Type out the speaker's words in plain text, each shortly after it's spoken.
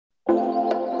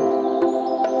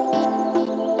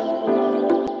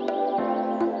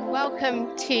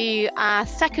welcome to our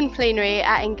second plenary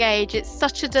at Engage. It's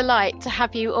such a delight to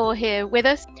have you all here with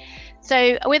us.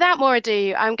 So without more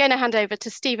ado, I'm going to hand over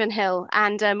to Stephen Hill,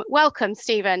 and welcome,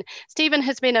 Stephen. Stephen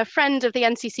has been a friend of the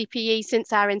NCCPE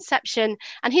since our inception,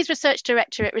 and he's Research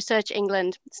Director at Research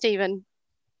England. Stephen.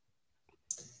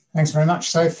 Thanks very much,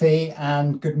 Sophie,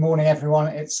 and good morning, everyone.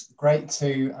 It's great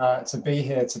to be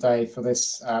here today for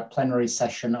this plenary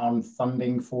session on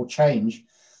funding for change.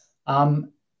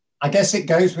 I guess it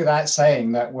goes without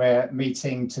saying that we're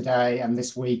meeting today and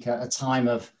this week at a time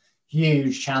of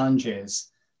huge challenges.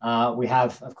 We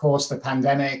have, of course, the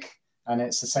pandemic and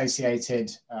its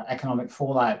associated economic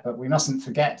fallout, but we mustn't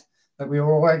forget that we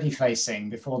were already facing,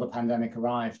 before the pandemic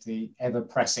arrived, the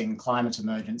ever-pressing climate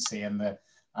emergency and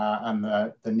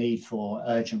the need for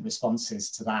urgent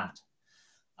responses to that.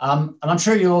 And I'm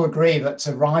sure you'll all agree that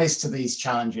to rise to these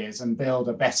challenges and build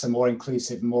a better, more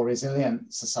inclusive, more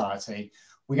resilient society,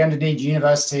 we're going to need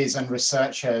universities and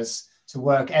researchers to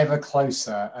work ever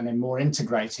closer and in more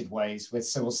integrated ways with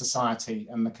civil society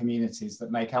and the communities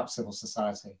that make up civil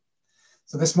society.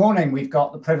 So this morning, we've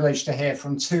got the privilege to hear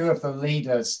from two of the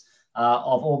leaders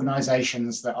of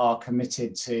organisations that are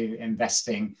committed to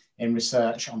investing in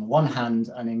research on the one hand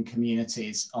and in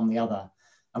communities on the other.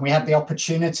 And we have the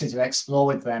opportunity to explore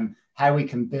with them how we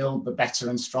can build the better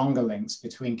and stronger links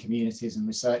between communities and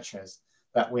researchers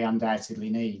that we undoubtedly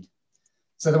need.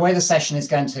 So the way the session is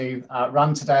going to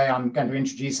run today, I'm going to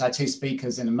introduce our two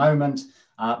speakers in a moment.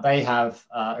 They are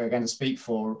going to speak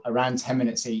for around 10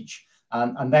 minutes each.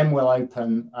 And then we'll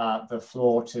open the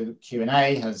floor to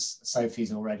Q&A, as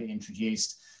Sophie's already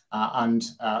introduced. And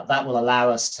that will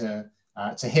allow us to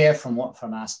hear from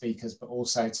our speakers, but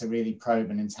also to really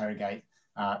probe and interrogate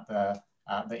the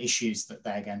issues that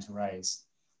they're going to raise.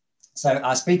 So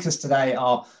our speakers today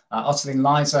are Ottoline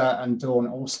Leyser and Dawn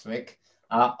Austwick.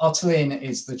 Ottoline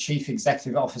is the Chief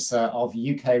Executive Officer of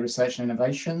UK Research and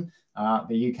Innovation,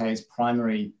 the UK's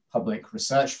primary public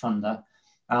research funder.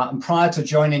 And prior to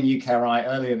joining UKRI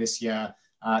earlier this year,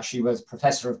 she was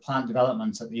Professor of Plant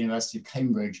Development at the University of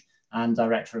Cambridge and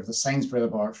Director of the Sainsbury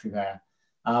Laboratory there.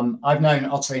 I've known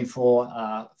Ottoline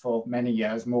for many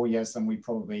years, more years than we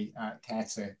probably care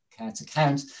to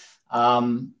count,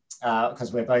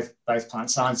 because we're both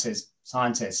plant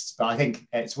scientists. But I think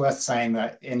it's worth saying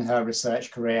that in her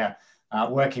research career,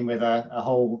 working with a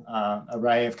whole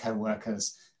array of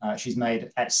co-workers, she's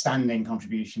made outstanding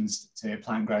contributions to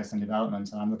plant growth and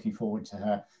development, and I'm looking forward to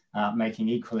her making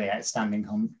equally outstanding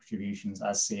contributions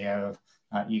as CEO of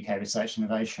UK Research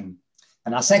Innovation.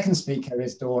 And our second speaker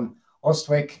is Dawn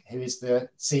Austwick, who is the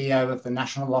CEO of the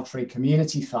National Lottery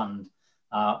Community Fund,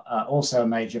 also a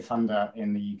major funder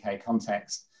in the UK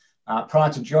context.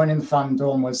 Prior to joining the fund,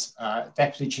 Dawn was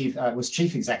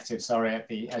chief executive, at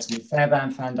the Esme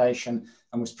Fairbairn Foundation,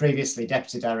 and was previously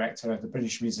deputy director of the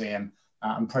British Museum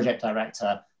and project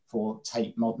director for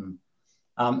Tate Modern.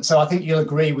 So I think you'll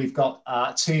agree we've got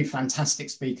two fantastic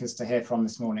speakers to hear from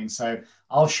this morning. So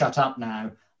I'll shut up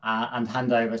now and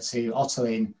hand over to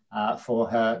Ottoline for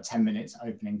her 10-minute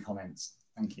opening comments.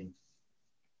 Thank you.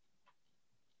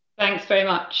 Thanks very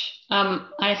much.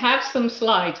 I have some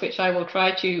slides which I will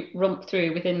try to romp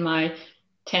through within my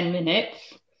 10 minutes.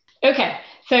 Okay,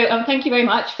 so thank you very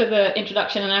much for the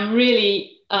introduction, and I'm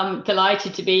really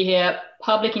delighted to be here.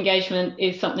 Public engagement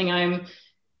is something I'm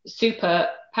super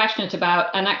passionate about,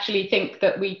 and actually think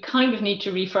that we kind of need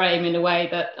to reframe in a way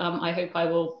that I hope I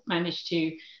will manage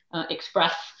to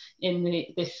express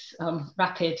in this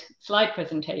rapid slide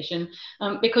presentation.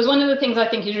 Because one of the things I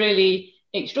think is really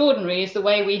extraordinary is the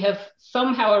way we have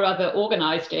somehow or other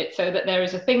organized it so that there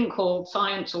is a thing called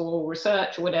science or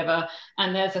research or whatever,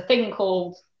 and there's a thing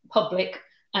called public,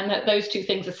 and that those two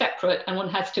things are separate and one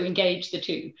has to engage the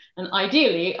two. And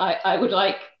ideally, I would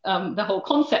like the whole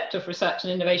concept of research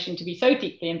and innovation to be so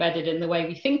deeply embedded in the way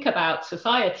we think about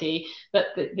society that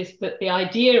the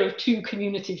idea of two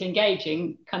communities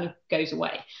engaging kind of goes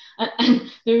away. And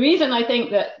the reason I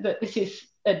think that this is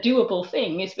a doable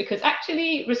thing is because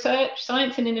actually research,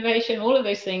 science and innovation, all of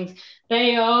those things,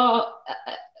 they are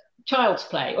child's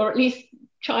play, or at least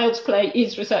child's play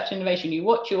is research and innovation. You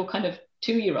watch your kind of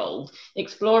 2-year-old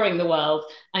exploring the world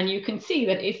and you can see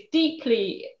that it's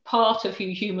deeply part of who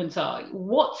humans are.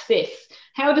 What's this?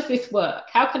 How does this work?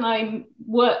 How can I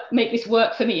make this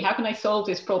work for me? How can I solve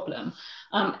this problem?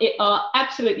 It are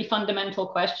absolutely fundamental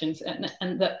questions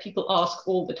and that people ask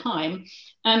all the time.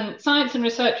 And science and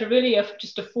research are really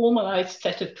just a formalized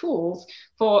set of tools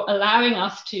for allowing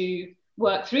us to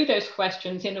work through those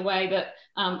questions in a way that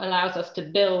allows us to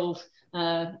build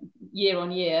year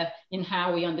on year in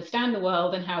how we understand the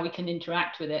world and how we can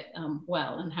interact with it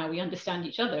well, and how we understand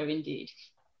each other indeed.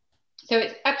 So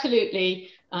it's absolutely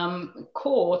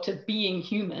core to being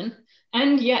human.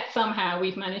 And yet somehow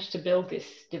we've managed to build this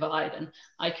divide. And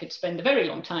I could spend a very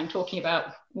long time talking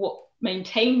about what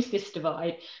maintains this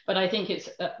divide, but I think it's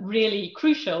really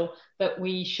crucial that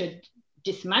we should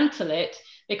dismantle it,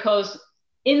 because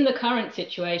in the current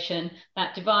situation,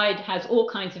 that divide has all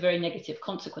kinds of very negative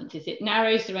consequences. It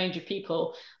narrows the range of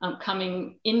people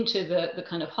coming into the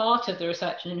kind of heart of the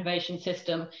research and innovation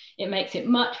system. It makes it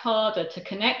much harder to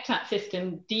connect that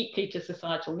system deeply to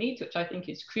societal needs, which I think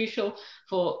is crucial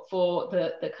for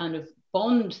the kind of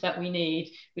bond that we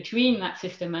need between that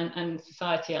system and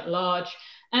society at large.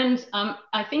 And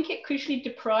I think it crucially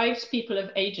deprives people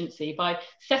of agency by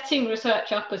setting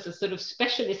research up as a sort of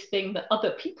specialist thing that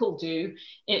other people do.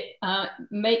 It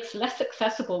makes less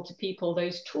accessible to people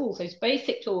those tools, those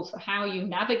basic tools for how you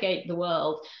navigate the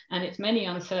world and its many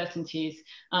uncertainties,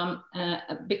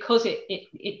 because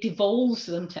it devolves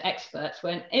them to experts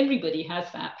when everybody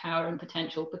has that power and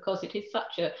potential, because it is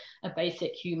such a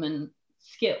basic human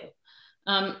skill.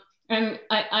 And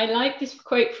I like this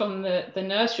quote from the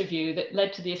Nurse Review that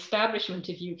led to the establishment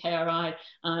of UKRI.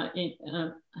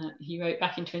 He wrote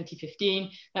back in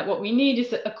 2015 that what we need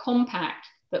is a compact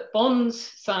that bonds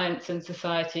science and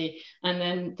society and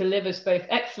then delivers both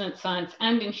excellent science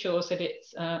and ensures that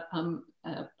it's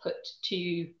put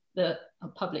to the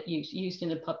public use, used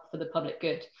for the public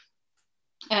good.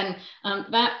 And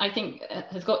that, I think,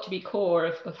 has got to be core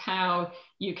of how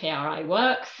UKRI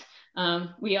works.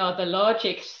 We are the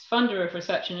largest funder of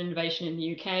research and innovation in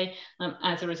the UK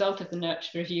as a result of the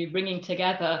Nurture Review, bringing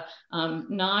together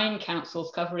 9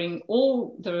 councils covering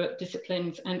all the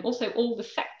disciplines and also all the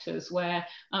sectors where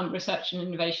research and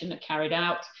innovation are carried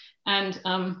out. And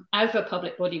as a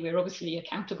public body, we're obviously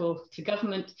accountable to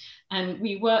government, and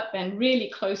we work then really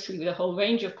closely with a whole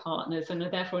range of partners and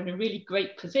are therefore in a really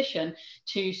great position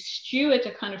to steward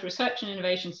a kind of research and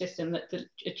innovation system that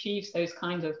achieves those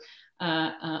kinds of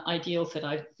ideals that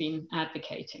I've been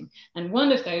advocating. And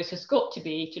one of those has got to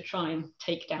be to try and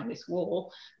take down this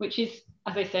wall, which is,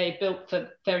 as I say, built for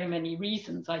very many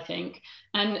reasons, I think.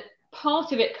 And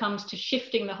part of it comes to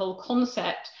shifting the whole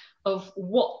concept of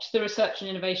what the research and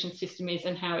innovation system is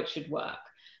and how it should work.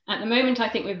 At the moment, I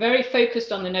think we're very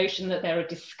focused on the notion that there are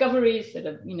discoveries that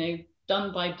are,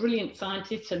 done by brilliant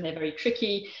scientists, and they're very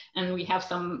tricky, and we have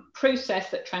some process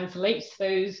that translates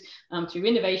those through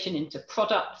innovation into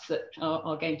products that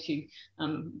are going to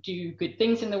do good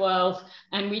things in the world.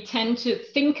 And we tend to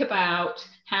think about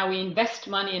how we invest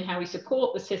money and how we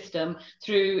support the system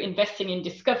through investing in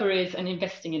discoveries and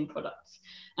investing in products.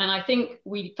 And I think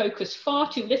we focus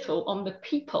far too little on the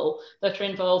people that are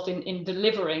involved in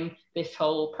delivering this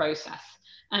whole process.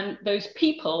 And those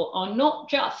people are not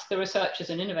just the researchers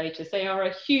and innovators, they are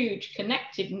a huge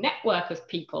connected network of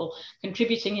people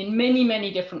contributing in many,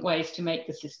 many different ways to make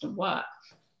the system work.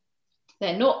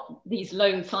 They're not these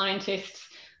lone scientists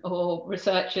or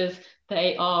researchers,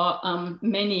 they are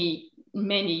many,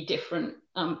 many different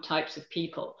types of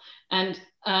people. And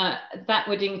that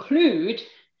would include,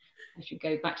 I should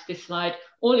go back to this slide,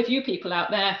 all of you people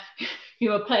out there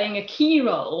who are playing a key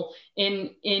role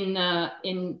in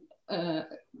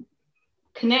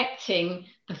connecting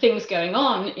the things going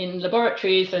on in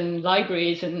laboratories and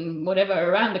libraries and whatever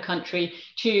around the country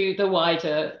to the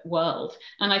wider world.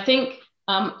 And I think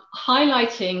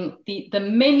highlighting the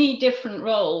many different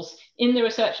roles in the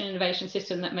research and innovation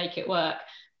system that make it work,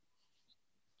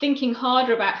 thinking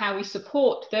harder about how we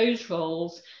support those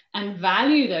roles and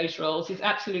value those roles is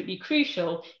absolutely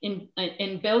crucial in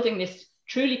building this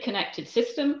truly connected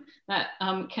system that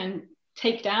can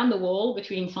take down the wall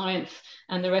between science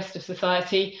and the rest of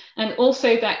society, and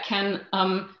also that can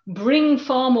bring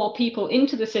far more people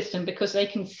into the system because they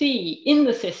can see in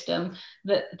the system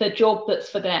that the job that's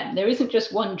for them. There isn't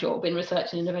just one job in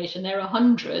research and innovation, there are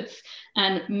hundreds,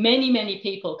 and many, many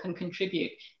people can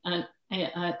contribute to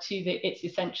its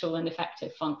essential and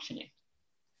effective functioning.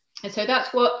 And so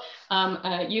that's what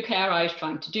UKRI is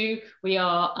trying to do. We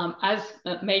are, as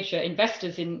major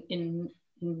investors in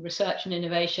research and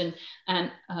innovation,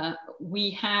 and we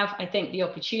have, I think, the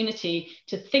opportunity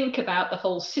to think about the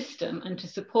whole system and to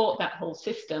support that whole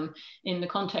system in the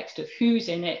context of who's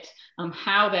in it,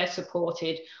 how they're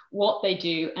supported, what they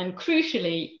do, and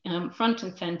crucially, front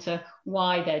and center,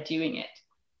 why they're doing it.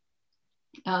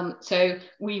 So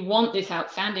we want this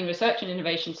outstanding research and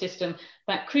innovation system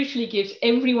that crucially gives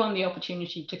everyone the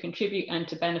opportunity to contribute and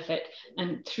to benefit.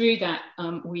 And through that,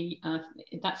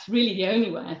 that's really the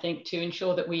only way, I think, to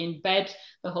ensure that we embed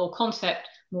the whole concept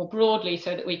more broadly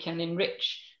so that we can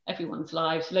enrich everyone's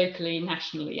lives locally,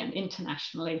 nationally, and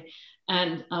internationally.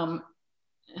 And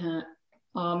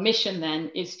our mission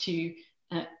then is to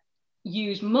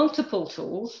use multiple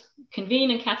tools,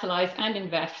 convene and catalyze and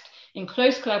invest in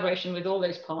close collaboration with all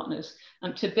those partners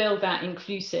to build that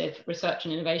inclusive research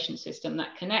and innovation system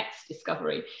that connects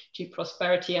discovery to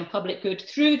prosperity and public good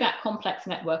through that complex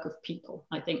network of people.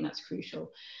 I think that's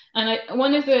crucial. And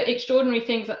one of the extraordinary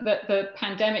things that the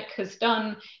pandemic has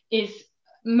done is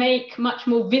make much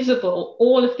more visible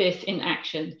all of this in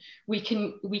action. We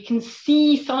can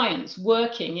see science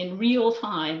working in real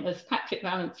time as Patrick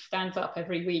Vallance stands up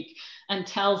every week and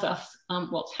tells us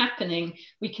what's happening.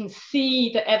 We can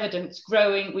see the evidence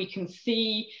growing. We can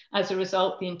see, as a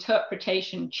result, the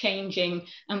interpretation changing,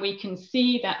 and we can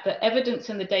see that the evidence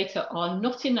and the data are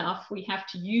not enough. We have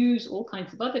to use all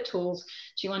kinds of other tools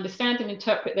to understand and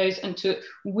interpret those and to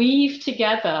weave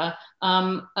together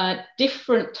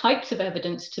different types of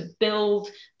evidence to build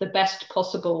the best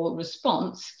possible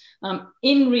response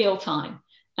in real time.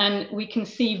 And we can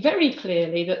see very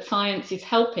clearly that science is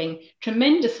helping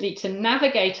tremendously to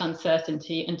navigate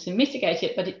uncertainty and to mitigate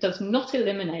it, but it does not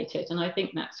eliminate it. And I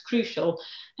think that's crucial.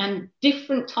 And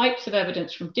different types of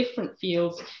evidence from different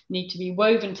fields need to be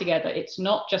woven together. It's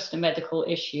not just a medical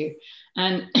issue.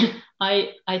 And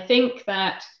I think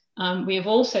that we have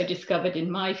also discovered,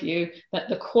 in my view, that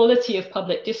the quality of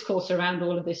public discourse around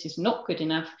all of this is not good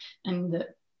enough, and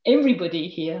that everybody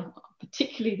here,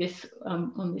 particularly this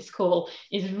on this call,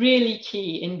 is really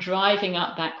key in driving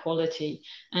up that quality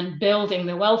and building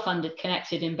the well-funded,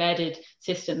 connected, embedded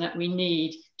system that we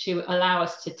need to allow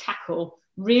us to tackle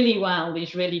really well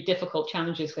these really difficult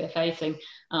challenges we're facing,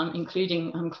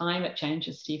 including climate change,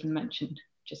 as Stephen mentioned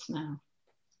just now.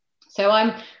 So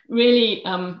I'm really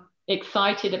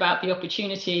excited about the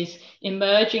opportunities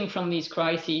emerging from these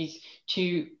crises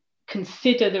to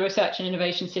consider the research and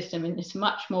innovation system in this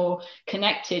much more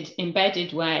connected,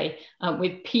 embedded way,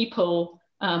 with people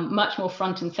much more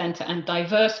front and center, and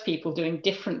diverse people doing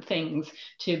different things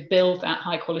to build that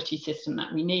high quality system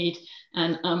that we need.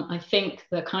 And I think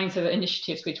the kinds of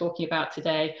initiatives we're talking about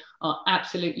today are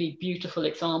absolutely beautiful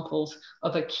examples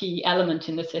of a key element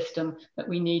in the system that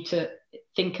we need to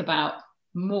think about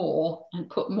more and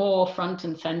put more front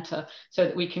and center, so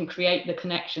that we can create the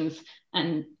connections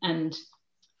and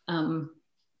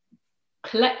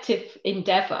collective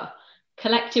endeavor,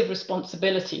 collective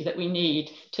responsibility that we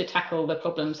need to tackle the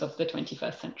problems of the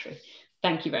 21st century.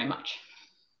 Thank you very much.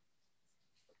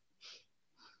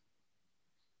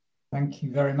 Thank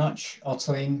you very much,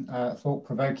 Ottoline.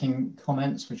 Thought-provoking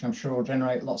comments, which I'm sure will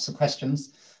generate lots of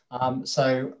questions.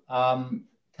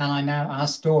 Can I now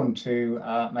ask Dawn to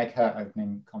make her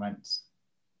opening comments?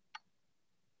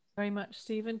 Very much,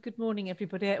 Stephen. Good morning,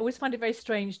 everybody. I always find it very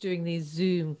strange doing these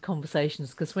Zoom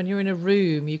conversations, because when you're in a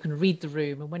room, you can read the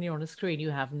room, and when you're on a screen,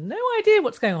 you have no idea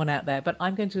what's going on out there. But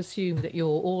I'm going to assume that you're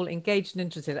all engaged and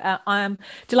interested. I am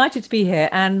delighted to be here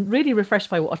and really refreshed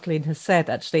by what Ottoline has said,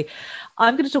 actually.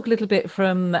 I'm going to talk a little bit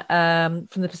from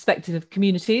the perspective of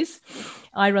communities.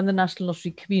 I run the National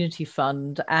Lottery Community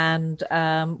Fund, and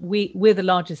we're the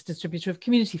largest distributor of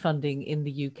community funding in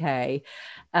the UK.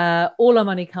 All our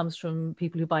money comes from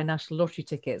people who buy national lottery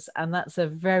tickets, and that's a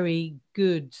very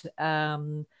good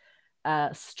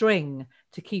string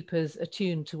to keep us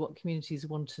attuned to what communities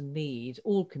want and need,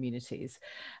 all communities.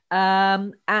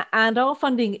 And our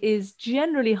funding is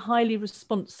generally highly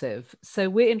responsive. So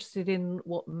we're interested in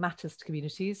what matters to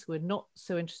communities. We're not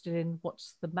so interested in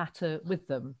what's the matter with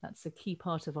them. That's a key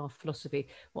part of our philosophy.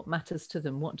 What matters to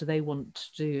them? What do they want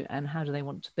to do? And how do they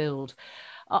want to build?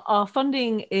 Our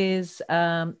funding is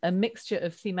a mixture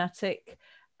of thematic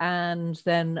and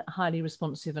then highly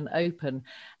responsive and open.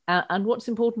 And what's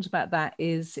important about that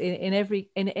is in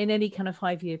any kind of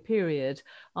 5-year period,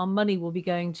 our money will be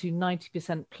going to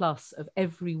 90% plus of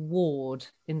every ward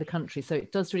in the country. So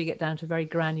it does really get down to a very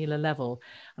granular level.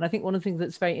 And I think one of the things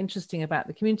that's very interesting about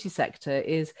the community sector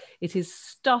is it is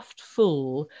stuffed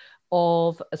full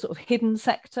of a sort of hidden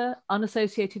sector,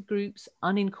 unassociated groups,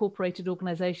 unincorporated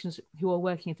organisations who are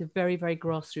working at a very, very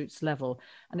grassroots level.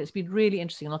 And it's been really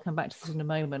interesting, and I'll come back to this in a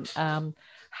moment,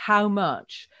 how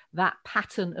much that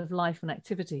pattern of life and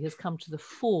activity has come to the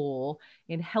fore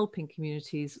in helping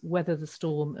communities weather the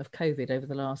storm of COVID over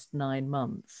the last 9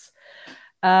 months.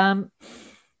 I'm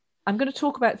going to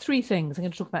talk about 3 things. I'm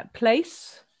going to talk about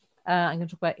place, I'm going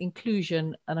to talk about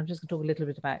inclusion, and I'm just going to talk a little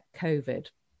bit about COVID.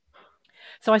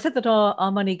 So I said that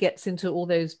our money gets into all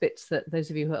those bits that those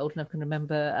of you who are old enough can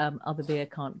remember other beer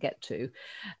can't get to.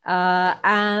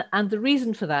 And the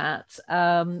reason for that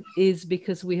is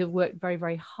because we have worked very,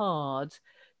 very hard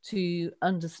to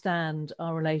understand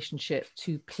our relationship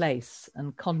to place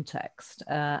and context,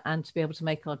 and to be able to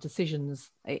make our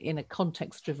decisions in a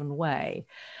context-driven way.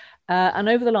 And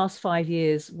over the last 5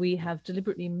 years, we have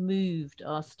deliberately moved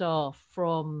our staff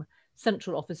from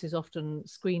central offices, often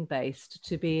screen-based,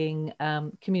 to being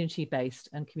community-based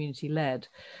and community-led.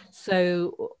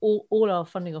 So all our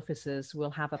funding officers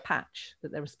will have a patch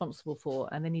that they're responsible for,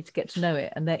 and they need to get to know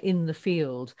it, and they're in the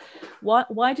field.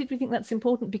 Why did we think that's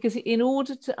important? Because in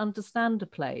order to understand a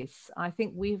place, I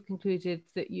think we've concluded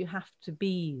that you have to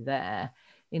be there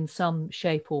in some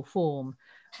shape or form.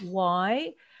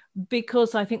 Why?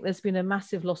 Because I think there's been a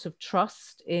massive loss of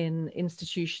trust in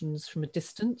institutions from a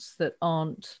distance that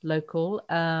aren't local,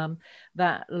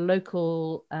 that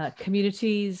local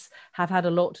communities have had a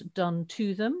lot done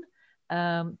to them,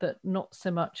 but not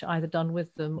so much either done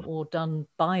with them or done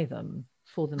by them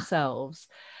for themselves.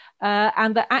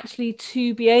 And that actually,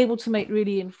 to be able to make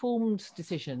really informed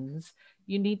decisions,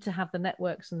 you need to have the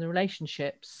networks and the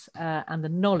relationships and the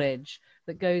knowledge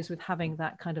that goes with having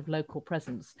that kind of local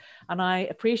presence. And I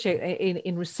appreciate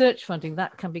in research funding,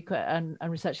 that can be quite, and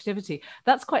research activity,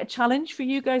 that's quite a challenge for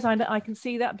you guys. I can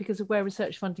see that because of where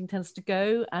research funding tends to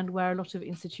go and where a lot of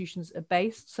institutions are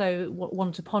based. So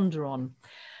one to ponder on.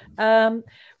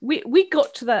 We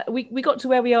got to that. We got to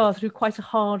where we are through quite a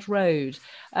hard road.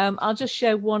 I'll just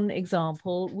share one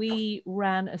example. We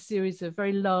ran a series of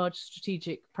very large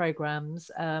strategic programs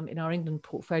in our England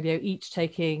portfolio, each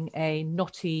taking a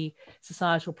knotty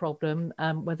societal problem,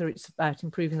 whether it's about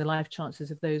improving the life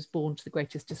chances of those born to the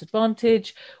greatest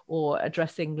disadvantage or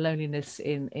addressing loneliness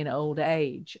in old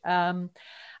age.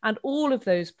 And all of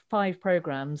those 5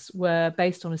 programs were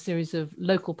based on a series of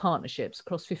local partnerships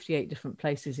across 58 different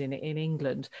places in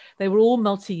England. They were all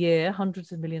multi-year,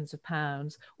 hundreds of millions of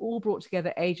pounds, all brought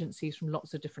together agencies from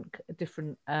lots of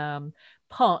different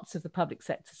parts of the public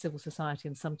sector, civil society,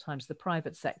 and sometimes the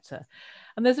private sector.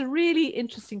 And there's a really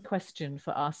interesting question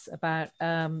for us about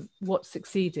what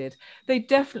succeeded. They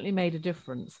definitely made a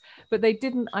difference, but they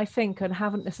didn't, I think, and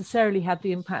haven't necessarily had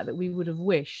the impact that we would have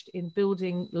wished in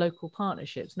building local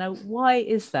partnerships. Now, why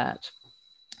is that?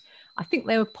 I think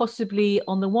they were possibly,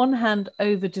 on the one hand,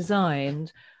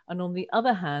 over-designed, and on the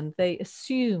other hand, they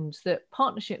assumed that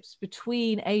partnerships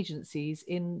between agencies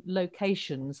in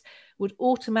locations would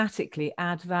automatically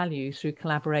add value through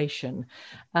collaboration.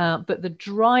 But the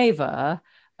driver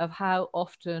of how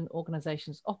often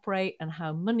organizations operate and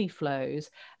how money flows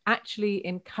actually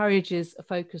encourages a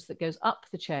focus that goes up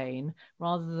the chain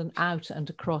rather than out and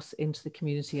across into the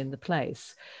community and the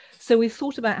place. So we've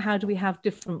thought about how do we have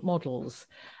different models.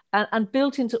 And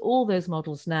built into all those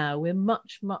models now, we're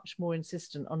much, much more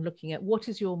insistent on looking at what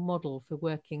is your model for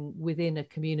working within a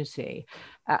community.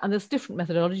 And there's different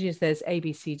methodologies. There's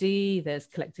ABCD, there's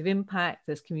collective impact,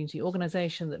 there's community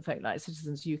organisation that folk like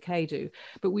Citizens UK do.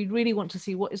 But we really want to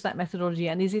see what is that methodology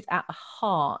and is it at the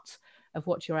heart of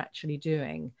what you're actually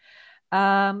doing.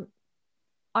 I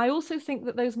also think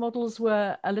that those models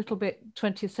were a little bit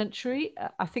 20th century.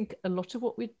 I think a lot of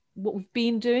what we've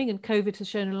been doing, and COVID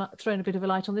has thrown a bit of a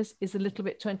light on this, is a little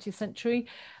bit 20th century,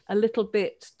 a little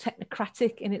bit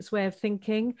technocratic in its way of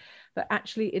thinking, but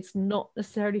actually it's not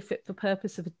necessarily fit for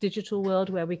purpose of a digital world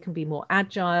where we can be more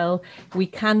agile, we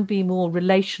can be more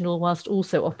relational whilst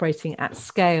also operating at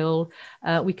scale,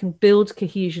 we can build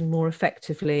cohesion more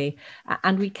effectively,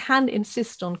 and we can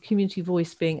insist on community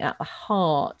voice being at the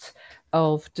heart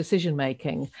of decision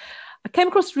making. I came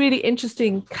across a really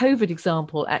interesting COVID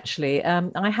example, actually.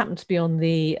 I happened to be on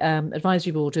the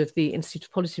advisory board of the Institute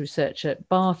of Policy Research at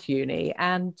Bath Uni,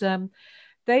 and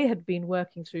they had been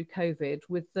working through COVID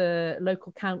with the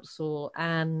local council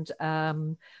and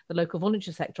the local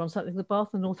volunteer sector on something, the Bath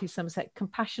and North East Somerset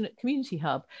Compassionate Community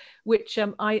Hub, which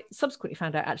I subsequently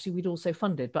found out actually we'd also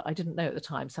funded, but I didn't know at the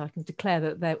time. So I can declare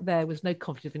that there was no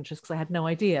conflict of interest because I had no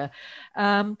idea.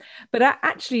 But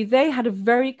actually they had a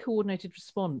very coordinated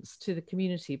response to the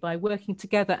community by working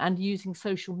together and using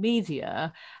social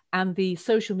media and the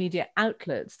social media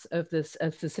outlets of the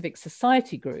civic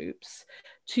society groups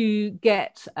to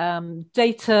get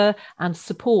data and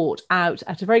support out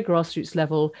at a very grassroots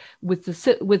level with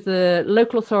the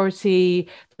local authority,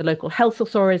 the local health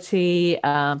authority,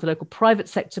 the local private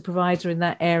sector provider in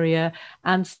that area,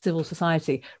 and civil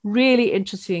society. Really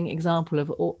interesting example of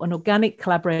an organic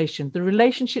collaboration. The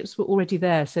relationships were already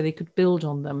there, so they could build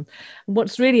on them. And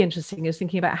what's really interesting is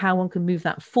thinking about how one can move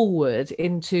that forward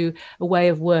into a way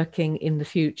of working in the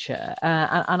future.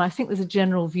 And I think there's a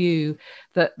general view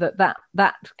that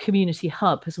community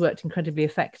hub has worked incredibly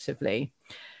effectively.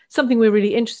 Something we're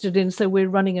really interested in, so we're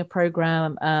running a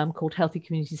programme called Healthy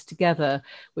Communities Together,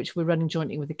 which we're running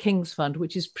jointly with the King's Fund,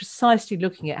 which is precisely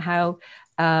looking at how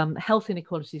health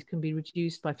inequalities can be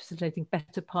reduced by facilitating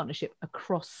better partnership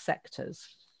across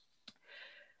sectors.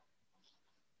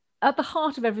 at the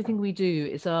heart of everything we do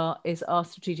is our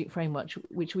strategic framework,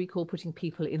 which we call putting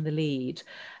people in the lead.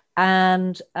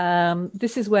 And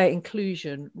this is where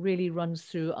inclusion really runs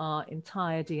through our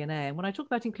entire DNA. And when I talk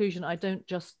about inclusion, I don't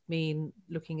just mean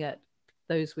looking at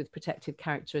those with protected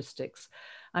characteristics.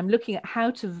 I'm looking at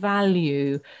how to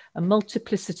value a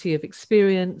multiplicity of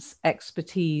experience,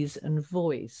 expertise, and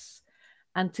voice,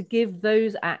 and to give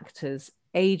those actors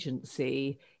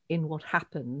agency in what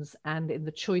happens and in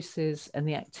the choices and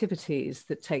the activities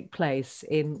that take place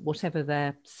in whatever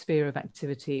their sphere of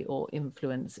activity or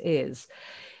influence is.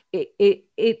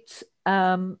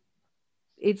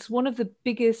 It's one of the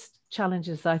biggest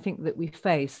challenges that I think that we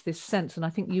face, this sense, and I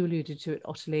think you alluded to it,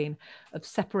 Ottoline, of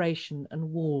separation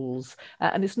and walls.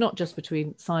 And it's not just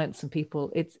between science and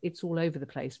people, it's all over the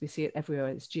place. We see it everywhere.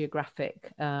 It's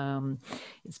geographic,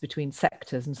 it's between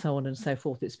sectors and so on and so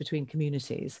forth. It's between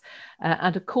communities.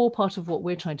 And a core part of what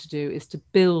we're trying to do is to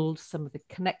build some of the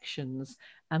connections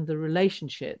and the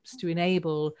relationships to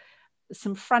enable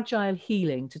some fragile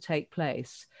healing to take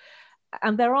place.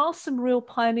 And there are some real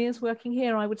pioneers working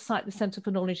here. I would cite the Centre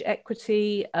for Knowledge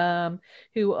Equity,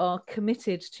 who are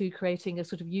committed to creating a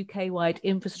sort of UK-wide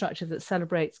infrastructure that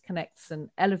celebrates, connects and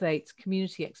elevates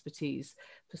community expertise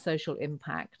for social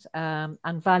impact,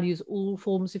 and values all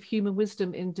forms of human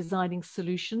wisdom in designing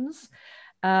solutions.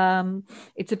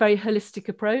 It's a very holistic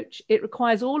approach. It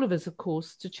requires all of us, of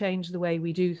course, to change the way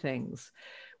we do things.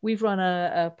 We've run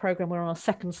a program, we're on our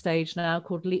second stage now,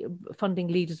 called Funding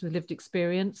Leaders with Lived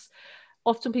Experience.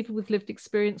 Often people with lived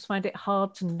experience find it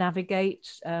hard to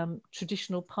navigate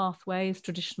traditional pathways,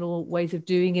 traditional ways of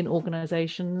doing in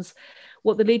organisations.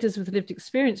 What the Leaders with Lived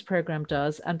Experience programme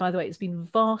does, and by the way, it's been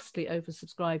vastly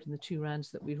oversubscribed in the 2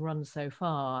 rounds that we've run so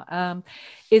far,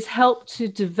 is help to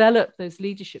develop those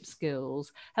leadership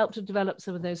skills, help to develop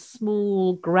some of those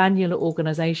small granular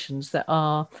organisations that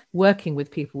are working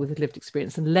with people with lived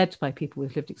experience and led by people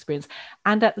with lived experience,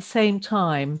 and at the same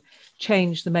time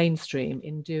change the mainstream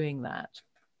in doing that.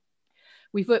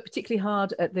 We've worked particularly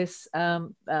hard at this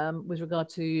with regard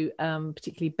to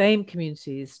particularly BAME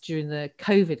communities during the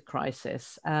COVID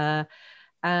crisis.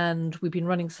 And we've been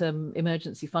running some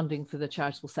emergency funding for the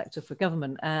charitable sector for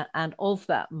government. And of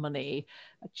that money,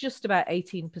 just about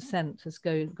 18% has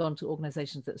gone to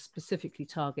organisations that specifically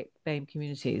target BAME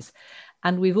communities.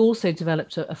 And we've also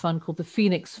developed a fund called the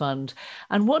Phoenix Fund.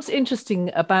 And what's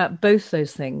interesting about both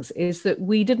those things is that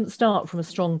we didn't start from a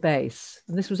strong base.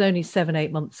 And this was only 7-8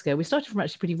 months ago. We started from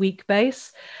actually a pretty weak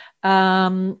base.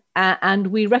 And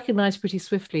we recognised pretty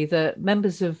swiftly that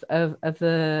members of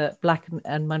the Black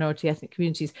and minority ethnic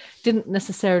communities didn't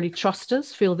necessarily trust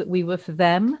us, feel that we were for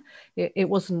them. It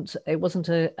wasn't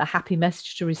a happy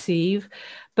message to receive,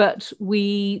 but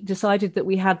we decided that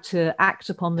we had to act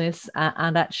upon this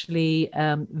and actually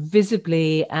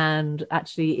visibly and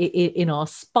actually in our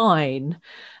spine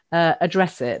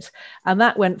address it. And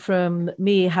that went from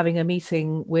me having a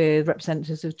meeting with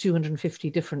representatives of 250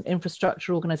 different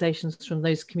infrastructure organisations from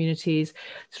those communities,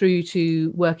 through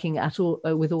to working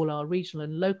with all our regional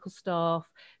and local staff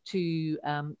to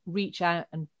reach out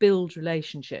and build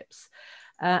relationships.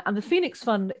 And the Phoenix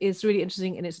Fund is really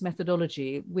interesting in its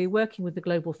methodology. We're working with the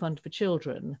Global Fund for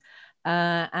Children,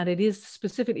 and it is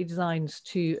specifically designed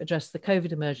to address the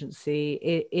COVID emergency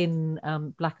in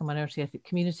Black and minority ethnic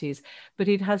communities, but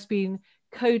it has been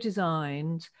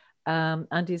co-designed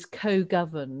and is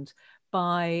co-governed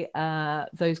by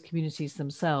those communities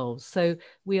themselves. So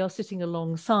we are sitting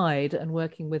alongside and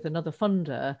working with another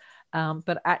funder,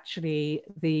 but actually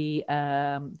the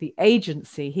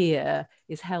agency here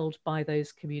is held by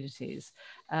those communities.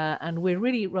 And we're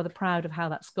really rather proud of how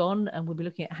that's gone, and we'll be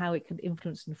looking at how it can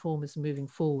influence and inform us moving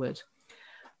forward.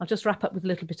 I'll just wrap up with a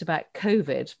little bit about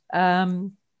COVID.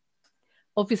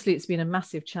 Obviously, it's been a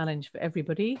massive challenge for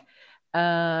everybody.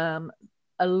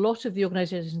 A lot of the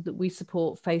organisations that we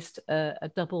support faced a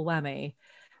double whammy.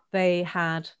 They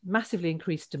had massively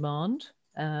increased demand.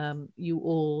 You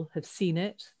all have seen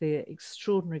it, the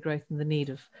extraordinary growth in the need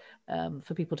of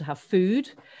for people to have food,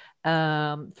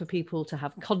 for people to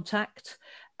have contact,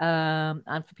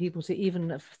 and for people to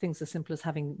even things as simple as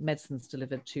having medicines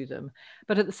delivered to them.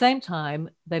 But at the same time,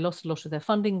 they lost a lot of their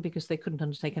funding because they couldn't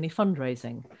undertake any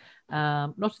fundraising.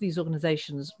 A lot of these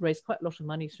organisations raised quite a lot of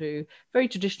money through very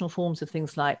traditional forms of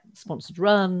things like sponsored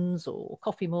runs or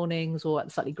coffee mornings, or at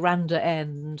the slightly grander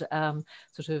end,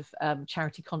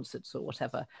 charity concerts or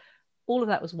whatever. All of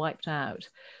that was wiped out.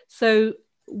 So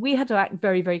we had to act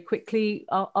very, very quickly.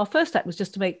 Our first act was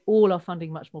just to make all our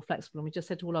funding much more flexible. And we just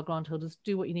said to all our grant holders,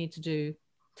 do what you need to do.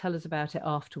 Tell us about it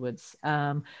afterwards.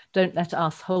 Don't let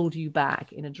us hold you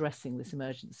back in addressing this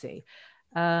emergency.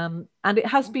 And it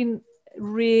has been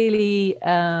really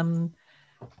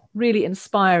really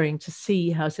inspiring to see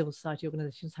how civil society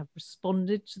organisations have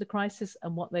responded to the crisis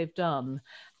and what they've done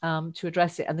to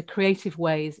address it, and the creative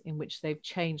ways in which they've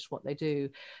changed what they do.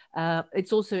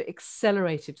 It's also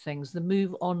accelerated things. The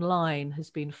move online has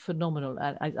been phenomenal.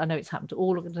 I know it's happened to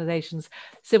all organisations.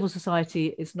 Civil society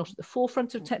is not at the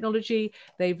forefront of technology.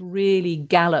 They've really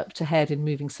galloped ahead in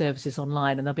moving services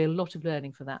online, and there'll be a lot of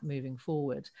learning for that moving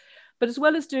forward. But as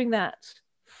well as doing that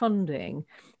funding,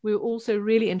 we were also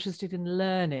really interested in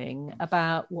learning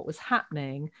about what was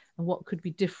happening and what could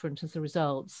be different as a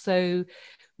result. So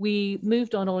we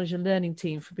moved our knowledge and learning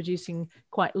team from producing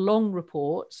quite long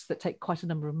reports that take quite a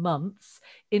number of months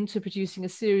into producing a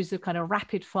series of kind of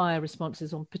rapid fire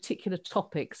responses on particular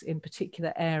topics in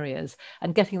particular areas,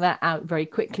 and getting that out very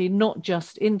quickly, not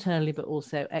just internally, but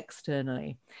also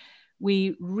externally.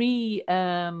 We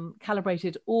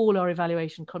recalibrated all our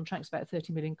evaluation contracts, about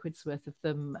 30 million quid's worth of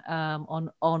them,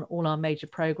 on all our major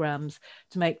programs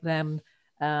to make them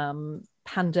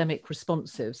pandemic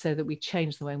responsive, so that we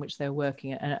changed the way in which they're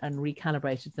working and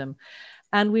recalibrated them.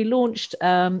 And we launched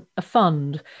a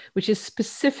fund which is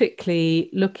specifically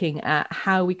looking at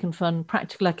how we can fund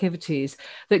practical activities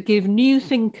that give new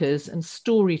thinkers and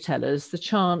storytellers the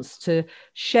chance to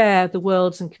share the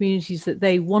worlds and communities that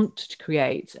they want to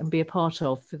create and be a part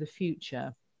of for the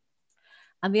future.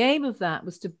 And the aim of that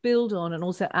was to build on and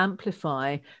also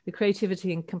amplify the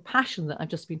creativity and compassion that I've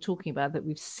just been talking about, that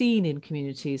we've seen in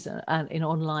communities and in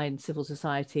online civil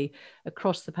society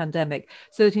across the pandemic,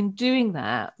 so that in doing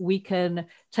that, we can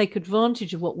take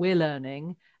advantage of what we're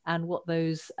learning and what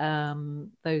those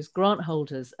grant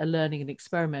holders are learning and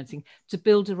experimenting to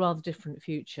build a rather different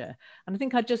future. And I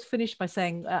think I just finished by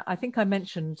saying, I think I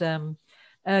mentioned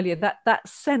earlier that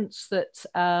sense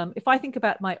that if I think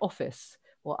about my office,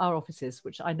 or our offices,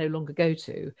 which I no longer go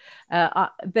to,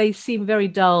 they seem very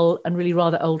dull and really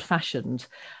rather old-fashioned.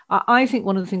 I think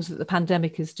one of the things that the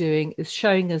pandemic is doing is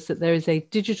showing us that there is a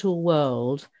digital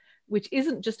world which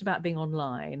isn't just about being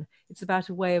online. It's about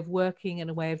a way of working and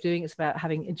a way of doing. It's about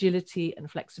having agility and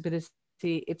flexibility.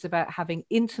 It's about having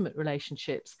intimate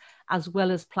relationships, as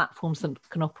well as platforms that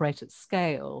can operate at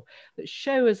scale, that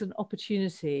show us an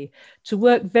opportunity to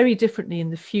work very differently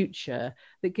in the future,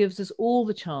 that gives us all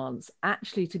the chance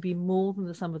actually to be more than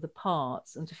the sum of the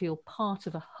parts and to feel part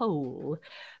of a whole,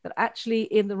 that actually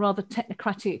in the rather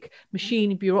technocratic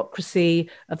machine bureaucracy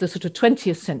of the sort of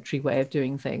 20th century way of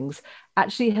doing things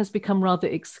actually has become rather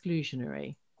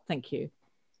exclusionary. Thank you.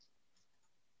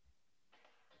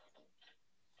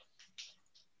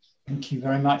 Thank you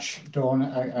very much, Dawn.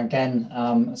 Again,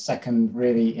 a second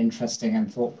really interesting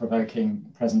and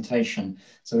thought-provoking presentation.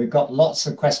 So we've got lots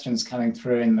of questions coming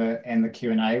through in the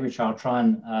Q&A, which I'll try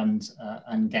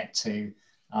and get to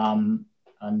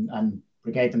and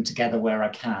brigade them together where I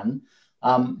can.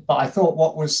 But I thought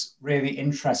what was really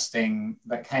interesting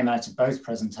that came out of both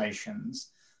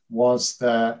presentations was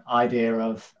the idea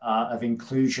of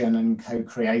inclusion and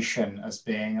co-creation as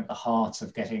being at the heart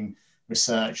of getting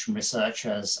research and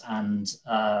researchers and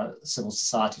civil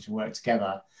society to work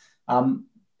together. But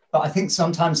I think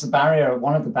sometimes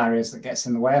one of the barriers that gets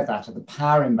in the way of that are the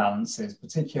power imbalances,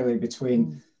 particularly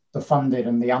between the funded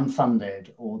and the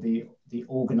unfunded, or the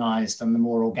organised and the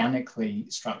more organically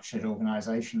structured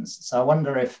organisations. So I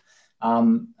wonder if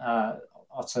Ottoline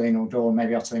or Dawn,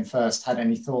 maybe Ottoline first, had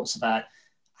any thoughts about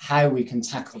how we can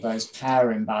tackle those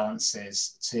power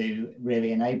imbalances to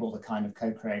really enable the kind of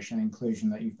co-creation and inclusion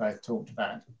that you've both talked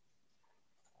about.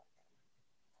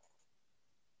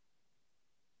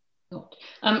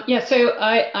 Yeah, so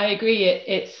I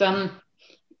agree.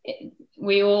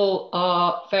 We all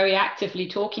are very actively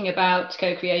talking about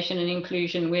co-creation and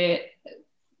inclusion. We're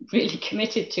really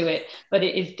committed to it, but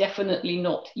it is definitely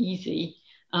not easy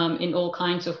in all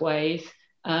kinds of ways.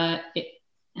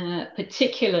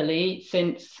 Particularly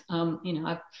since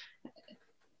the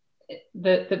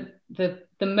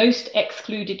most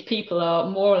excluded people are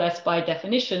more or less by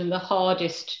definition the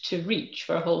hardest to reach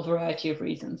for a whole variety of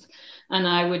reasons. And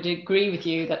I would agree with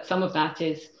you that some of that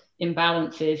is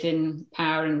imbalances in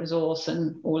power and resource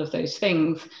and all of those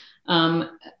things.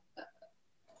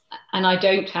 And I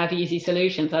don't have easy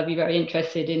solutions. I'd be very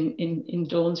interested in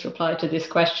Dawn's reply to this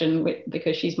question,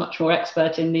 because she's much more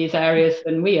expert in these areas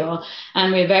than we are.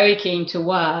 And we're very keen to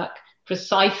work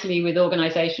precisely with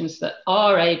organizations that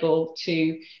are able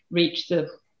to reach the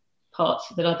parts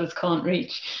that others can't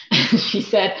reach. She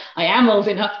said, I am old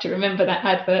enough to remember that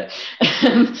advert,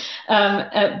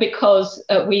 because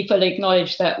we fully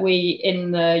acknowledge that we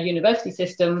in the university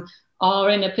system are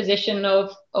in a position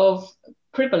of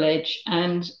privilege,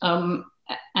 and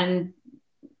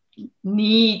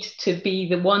need to be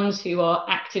the ones who are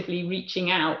actively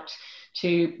reaching out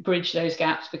to bridge those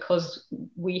gaps, because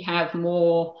we have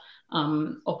more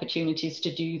opportunities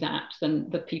to do that than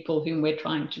the people whom we're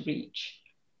trying to reach.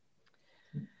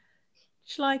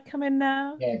 Shall I come in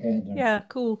now? Yeah, go ahead. Yeah,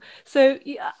 cool. So,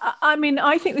 I mean,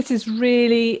 I think this is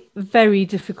really very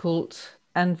difficult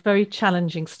and very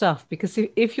challenging stuff, because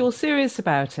if you're serious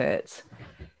about it,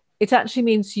 it actually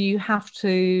means you have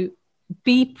to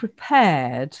be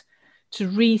prepared to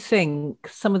rethink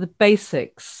some of the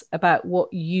basics about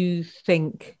what you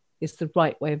think is the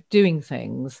right way of doing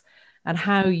things and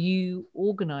how you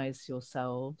organize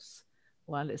yourselves.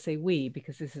 Well, let's say we,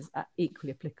 because this is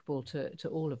equally applicable to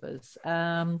all of us.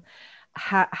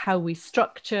 How we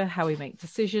structure, how we make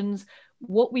decisions,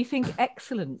 what we think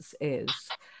excellence is.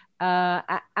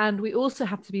 And we also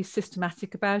have to be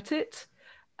systematic about it,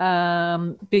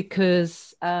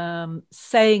 because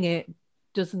saying it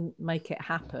doesn't make it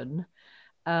happen.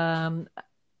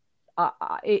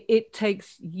 It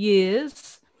takes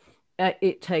years,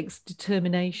 it takes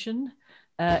determination,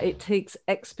 it takes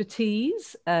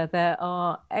expertise. There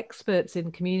are experts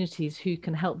in communities who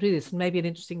can help do this. And maybe an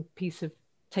interesting piece of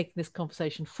taking this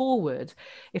conversation forward,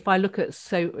 if I look at,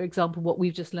 so for example, what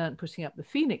we've just learned setting up the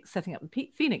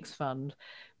Phoenix Fund,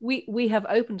 we have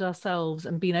opened ourselves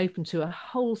and been open to a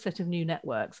whole set of new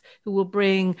networks who will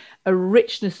bring a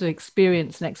richness of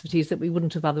experience and expertise that we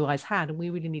wouldn't have otherwise had, and we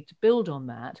really need to build on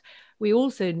that. We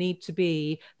also need to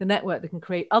be the network that can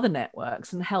create other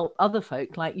networks and help other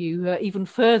folk like you who are even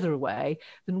further away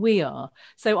than we are.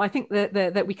 So I think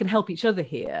that we can help each other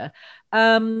here.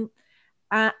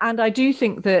 And I do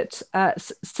think that,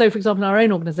 so for example, in our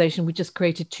own organisation, we just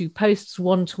created 2 posts,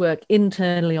 one to work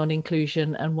internally on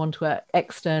inclusion and one to work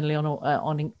externally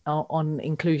on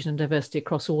inclusion and diversity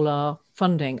across all our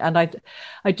funding. And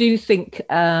I do think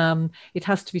it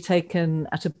has to be taken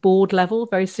at a board level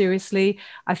very seriously.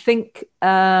 I think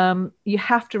you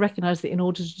have to recognise that in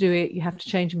order to do it, you have to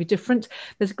change and be different.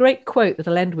 There's a great quote that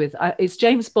I'll end with. It's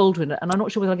James Baldwin, and I'm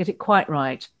not sure whether I'll get it quite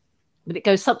right, but it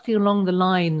goes something along the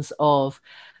lines of,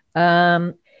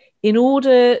 in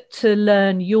order to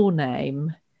learn your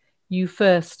name, you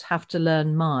first have to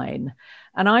learn mine.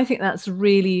 And I think that's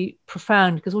really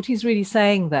profound, because what he's really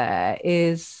saying there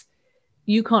is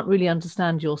you can't really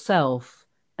understand yourself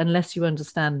unless you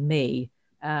understand me.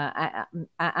 And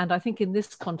I think in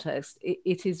this context,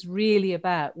 it is really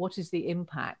about what is the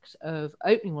impact of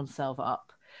opening oneself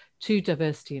up to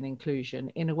diversity and inclusion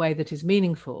in a way that is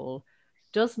meaningful.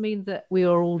 Does mean that we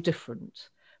are all different.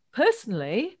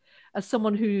 Personally, as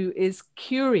someone who is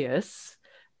curious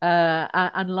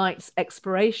and likes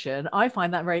exploration, I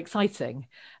find that very exciting.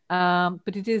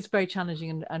 But it is very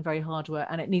challenging and very hard work,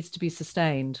 and it needs to be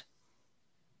sustained.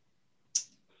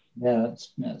 Yeah,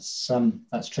 that's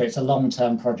true. It's a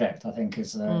long-term project, I think,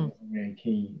 is a really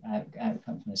key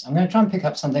outcome from this. I'm going to try and pick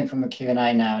up something from the Q&A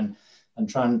now and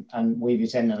try and weave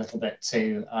it in a little bit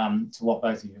to what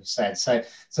both of you have said. So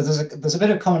there's a bit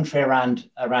of commentary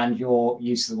around your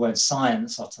use of the word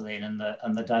science, Ottoline,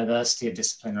 and the diversity of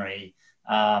disciplinary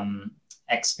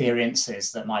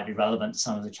experiences that might be relevant to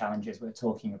some of the challenges we're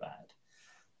talking about.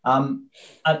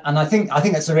 And I think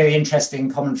that's a really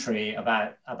interesting commentary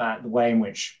about the way in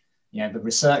which the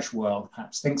research world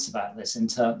perhaps thinks about this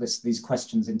these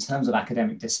questions in terms of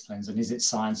academic disciplines, and is it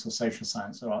science or social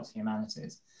science or arts and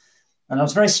humanities? And I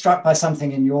was very struck by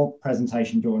something in your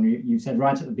presentation, Dawn. You said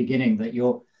right at the beginning that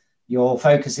your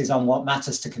focus is on what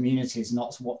matters to communities,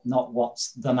 not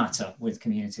what's the matter with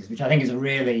communities, which I think is a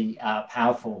really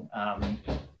powerful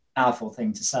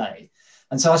thing to say.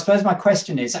 And so I suppose my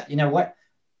question is,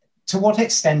 to what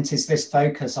extent is this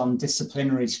focus on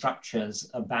disciplinary structures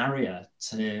a barrier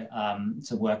to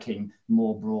working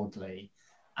more broadly?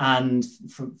 And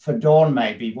for Dawn,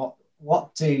 maybe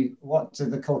what do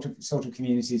the sort of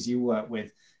communities you work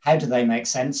with, how do they make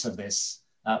sense of this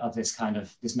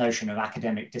this notion of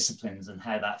academic disciplines and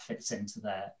how that fits into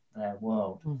their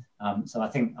world? So I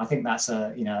think that's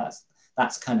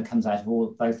that's kind of comes out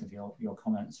of both of your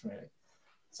comments, really.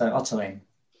 So Ottoline.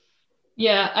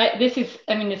 Yeah,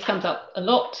 this comes up a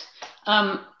lot.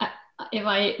 If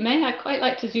I may, I'd quite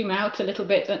like to zoom out a little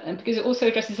bit, because it also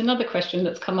addresses another question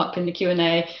that's come up in the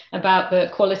Q&A about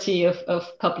the quality of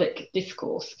public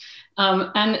discourse.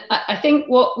 And I think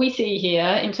what we see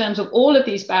here in terms of all of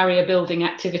these barrier building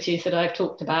activities that I've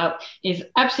talked about is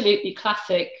absolutely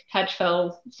classic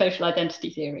Hedgefeld social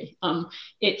identity theory.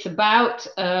 It's about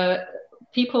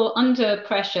people under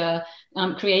pressure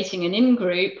creating an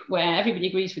in-group where everybody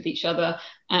agrees with each other,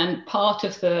 and part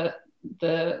of the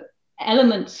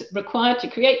elements required to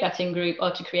create that in-group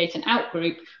are to create an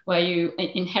out-group where you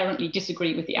inherently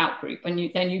disagree with the out-group,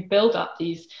 and then you build up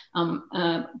these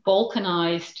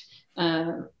balkanized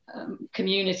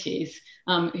communities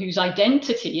whose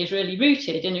identity is really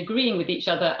rooted in agreeing with each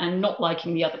other and not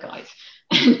liking the other guys.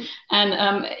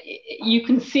 And you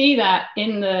can see that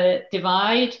in the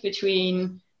divide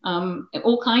between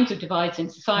all kinds of divides in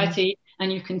society.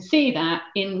 And you can see that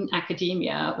in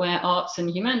academia, where arts and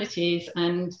humanities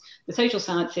and the social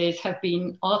sciences have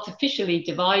been artificially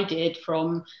divided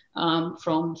from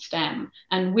STEM.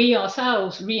 And we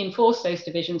ourselves reinforce those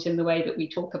divisions in the way that we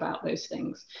talk about those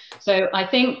things. So I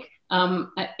think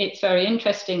it's very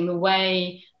interesting the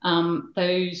way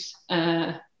those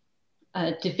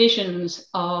divisions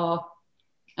are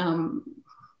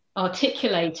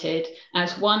articulated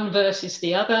as one versus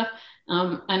the other.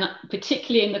 And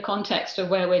particularly in the context of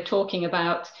where we're talking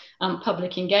about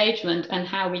public engagement and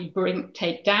how we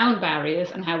take down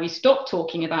barriers and how we stop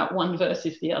talking about one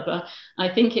versus the other, I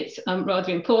think it's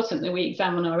rather important that we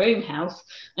examine our own house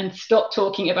and stop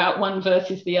talking about one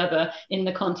versus the other in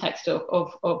the context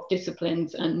of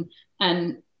disciplines.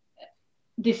 And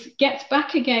this gets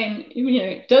back again,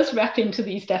 it does wrap into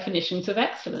these definitions of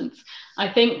excellence. I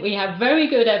think we have very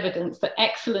good evidence that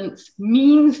excellence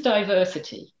means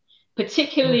diversity,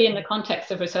 particularly in the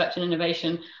context of research and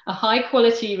innovation. A high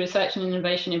quality research and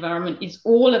innovation environment is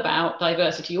all about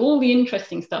diversity. All the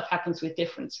interesting stuff happens with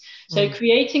difference. So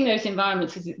creating those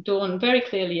environments, as Dawn very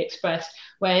clearly expressed,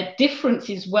 where difference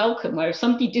is welcome, where if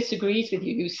somebody disagrees with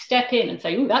you, you step in and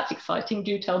say, oh, that's exciting,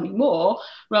 do tell me more,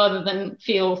 rather than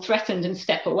feel threatened and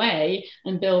step away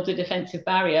and build a defensive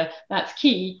barrier. That's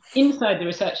key inside the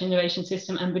research and innovation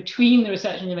system and between the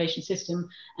research and innovation system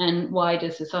and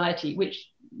wider society,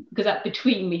 because that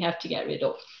between we have to get rid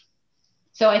of.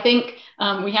 So I think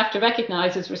we have to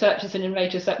recognize as researchers and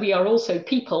innovators that we are also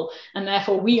people, and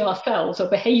therefore we ourselves are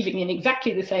behaving in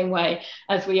exactly the same way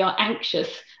as we are anxious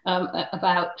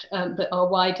about our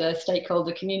wider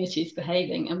stakeholder communities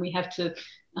behaving. And we have to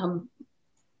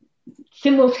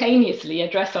simultaneously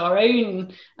address our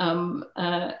own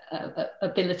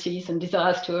abilities and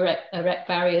desires to erect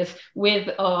barriers with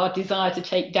our desire to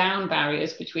take down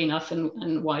barriers between us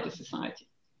and wider society.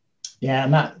 Yeah,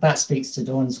 and that speaks to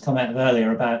Dawn's comment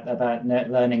earlier about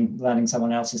learning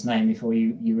someone else's name before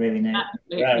you really know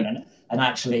your own, and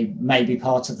actually maybe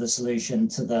part of the solution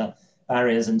to the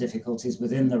barriers and difficulties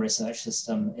within the research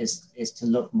system is to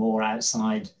look more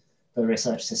outside the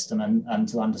research system and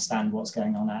to understand what's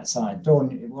going on outside. Dawn,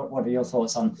 what are your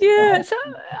thoughts on? Yeah, so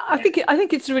I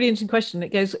think it's a really interesting question.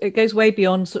 It goes way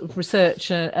beyond sort of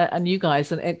research and you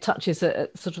guys, and it touches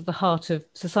at sort of the heart of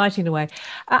society in a way.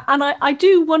 And I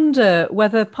do wonder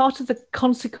whether part of the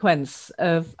consequence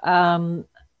of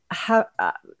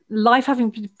life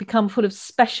having become full of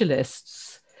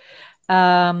specialists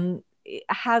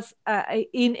has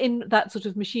in that sort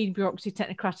of machine bureaucracy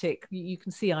technocratic, you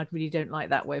can see I really don't like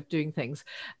that way of doing things,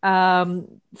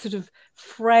 sort of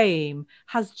frame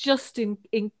has just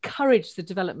encouraged the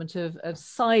development of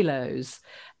silos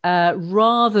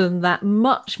rather than that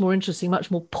much more interesting, much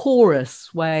more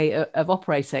porous way of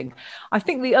operating. I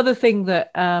think the other thing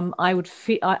that I would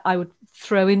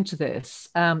throw into this,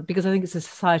 because I think it's a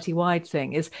society-wide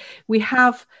thing, is we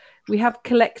are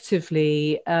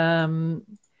collectively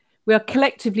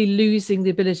losing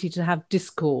the ability to have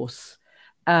discourse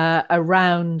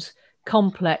around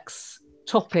complex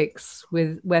topics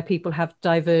where people have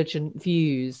divergent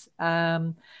views.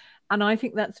 And I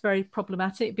think that's very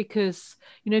problematic because,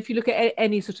 if you look at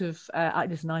any sort of,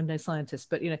 listen, I'm no scientist,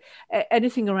 but,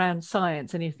 anything around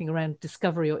science, anything around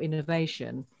discovery or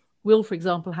innovation will, for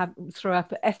example, throw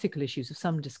up ethical issues of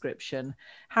some description.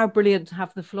 How brilliant to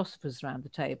have the philosophers around the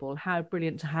table, how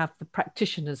brilliant to have the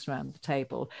practitioners around the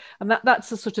table. And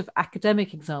that's a sort of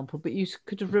academic example, but you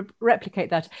could replicate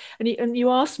that. And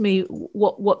you asked me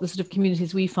what the sort of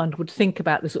communities we fund would think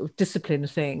about the sort of discipline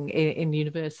thing in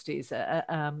universities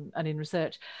and in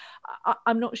research.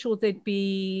 I'm not sure they'd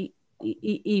be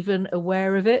even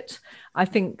aware of it. I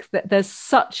think that there's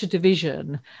such a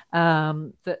division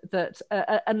that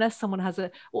unless someone has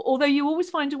although you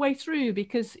always find a way through,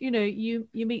 because you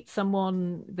meet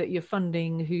someone that you're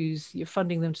funding you're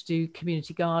funding them to do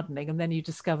community gardening, and then you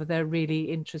discover they're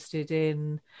really interested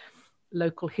in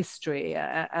local history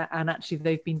and actually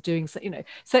they've been doing so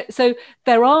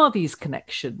there are these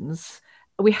connections.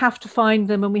 We have to find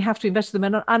them and we have to invest in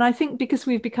them. And I think because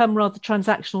we've become rather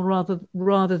transactional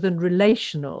rather than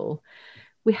relational,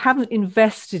 we haven't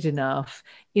invested enough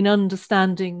in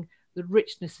understanding the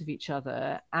richness of each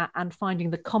other and finding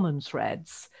the common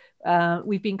threads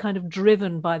we've been kind of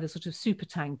driven by the sort of super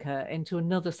tanker into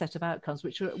another set of outcomes,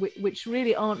 which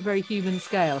really aren't very human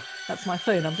scale. That's my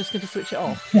phone. I'm just going to switch it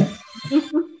off.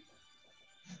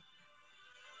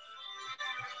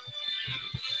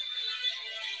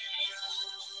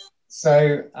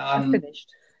 So I've finished.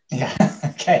 Yeah.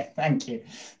 Okay. Thank you.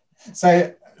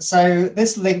 So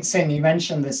this links in. You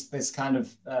mentioned this kind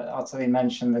of Ottoline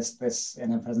mentioned this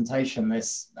in her presentation.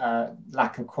 This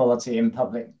lack of quality in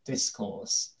public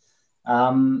discourse.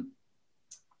 And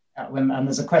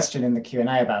there's a question in the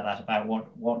Q&A about that. About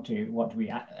what do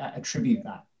we attribute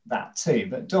that to?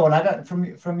 But Dawn,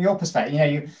 from your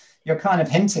perspective, you're kind of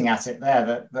hinting at it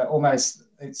there that almost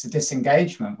it's a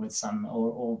disengagement with some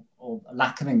or a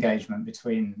lack of engagement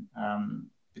between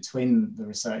the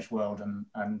research world and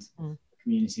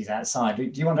communities outside. Do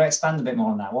you want to expand a bit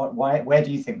more on that? Where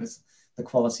do you think the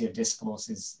quality of discourse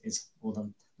is or the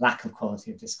lack of quality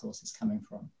of discourse is coming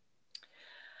from?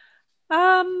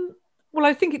 Well,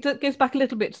 I think it goes back a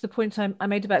little bit to the point I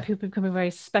made about people becoming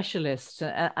very specialist,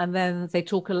 and then they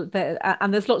talk,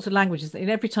 and there's lots of languages. And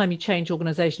every time you change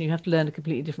organisation, you have to learn a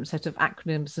completely different set of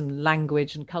acronyms and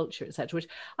language and culture, etc. Which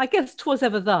I guess 'twas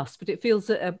ever thus, but it feels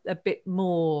a bit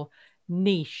more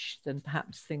niche than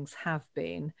perhaps things have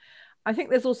been. I think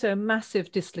there's also a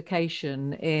massive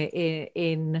dislocation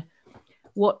in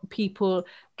what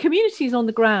communities on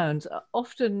the ground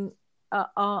often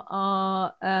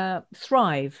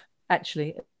thrive.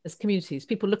 Actually, as communities,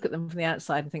 people look at them from the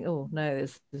outside and think, oh no,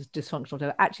 there's dysfunctional,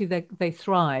 whatever. Actually they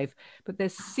thrive, but they're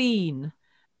seen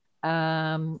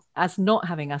as not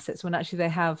having assets when actually they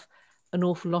have an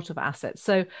awful lot of assets.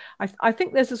 So I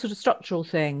think there's a sort of structural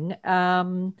thing.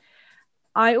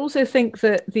 I also think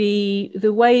that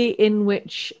the way in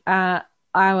which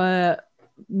our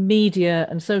media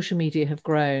and social media have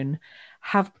grown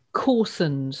have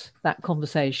coarsened that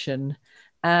conversation,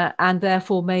 and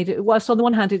therefore made it, whilst on the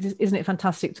one hand, isn't it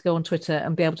fantastic to go on Twitter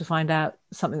and be able to find out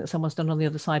something that someone's done on the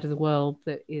other side of the world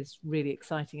that is really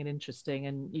exciting and interesting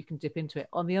and you can dip into it.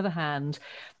 On the other hand,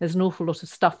 there's an awful lot of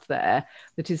stuff there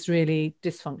that is really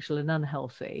dysfunctional and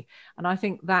unhealthy. And I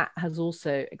think that has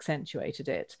also accentuated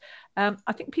it.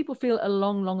 I think people feel a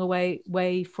long, long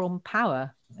way from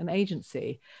power and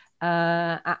agency.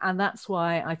 And that's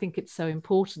why I think it's so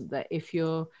important that if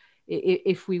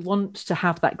we want to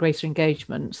have that greater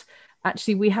engagement,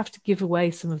 actually we have to give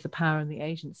away some of the power and the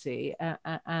agency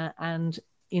and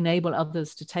enable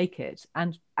others to take it.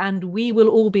 And we will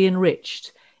all be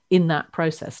enriched in that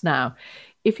process. Now,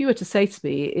 if you were to say to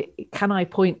me, can I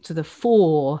point to the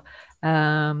 4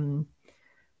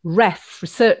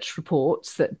 research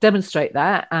reports that demonstrate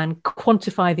that and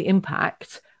quantify the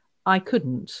impact, I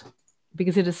couldn't,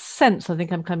 because in a sense, I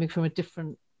think I'm coming from a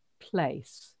different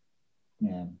place.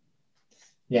 Yeah,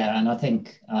 and I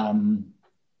think, I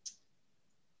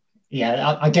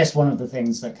guess one of the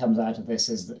things that comes out of this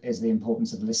is the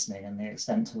importance of listening and the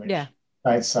extent to which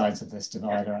both sides of this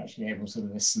divide are actually able to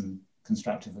listen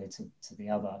constructively to the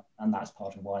other, and that's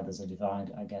part of why there's a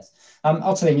divide, I guess.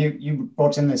 Ottoline, you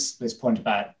brought in this point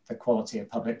about the quality of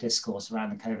public discourse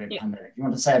around the COVID pandemic. You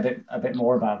want to say a bit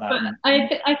more about that? I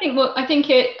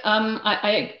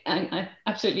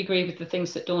absolutely agree with the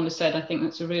things that Dawn has said. I think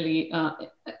that's a really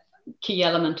key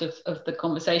element of the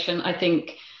conversation. I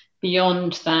think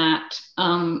beyond that,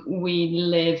 we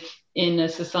live in a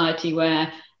society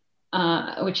where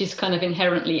which is kind of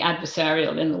inherently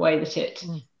adversarial in the way that it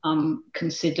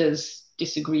considers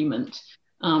disagreement,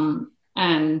 and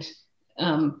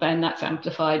then that's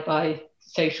amplified by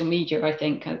social media, I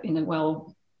think, in a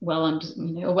well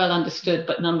understood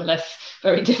but nonetheless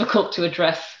very difficult to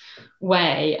address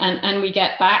way. And we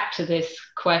get back to this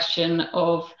question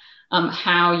of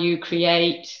how you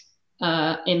create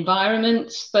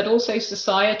environments, but also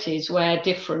societies where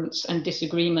difference and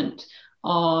disagreement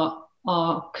are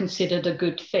considered a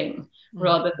good thing,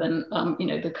 rather than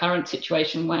the current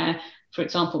situation where, for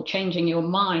example, changing your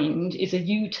mind is a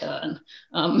U-turn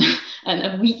and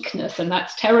a weakness, and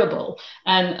that's terrible.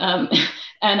 And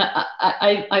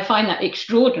I find that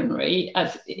extraordinary,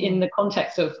 as in the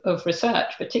context of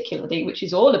research, particularly, which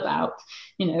is all about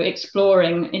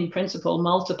exploring in principle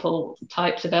multiple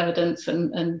types of evidence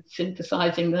and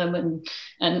synthesizing them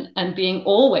and being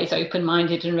always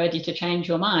open-minded and ready to change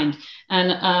your mind.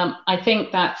 And I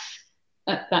think that's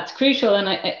crucial, and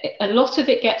a lot of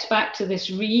it gets back to this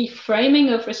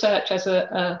reframing of research as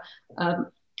a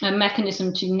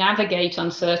mechanism to navigate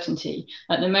uncertainty.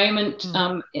 At the moment,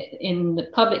 in the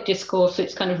public discourse,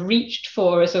 it's kind of reached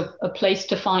for as a place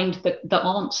to find the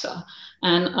answer,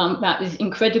 and that is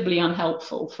incredibly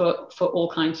unhelpful for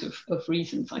all kinds of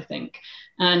reasons, I think.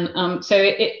 And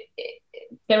so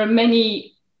there are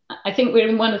many I think we're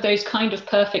in one of those kind of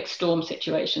perfect storm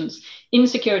situations.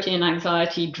 Insecurity and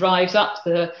anxiety drives up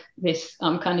this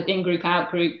kind of in-group,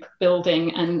 out-group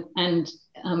building, and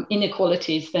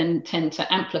inequalities then tend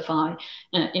to amplify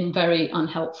in very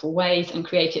unhelpful ways and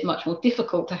create it much more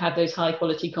difficult to have those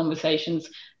high-quality conversations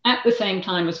at the same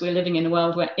time as we're living in a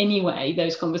world where anyway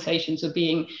those conversations are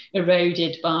being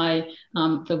eroded by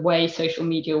the way social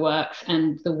media works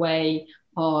and the way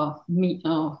our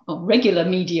regular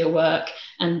media work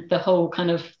and the whole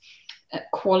kind of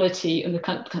quality and the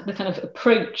kind of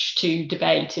approach to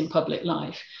debate in public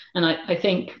life. And I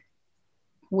think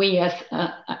we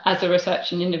as a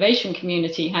research and innovation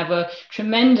community have a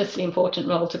tremendously important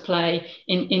role to play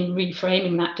in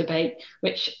reframing that debate,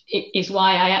 which is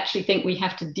why I actually think we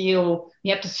have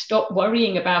to stop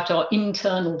worrying about our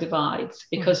internal divides,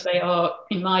 because they are,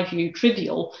 in my view,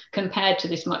 trivial compared to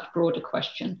this much broader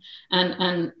question.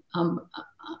 And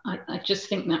I just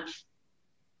think that's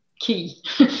key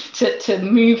to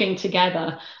moving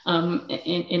together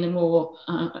in a more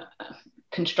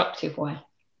constructive way.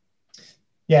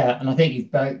 Yeah, and I think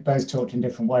you've both talked in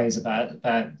different ways about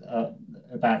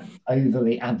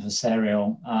overly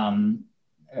adversarial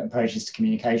approaches to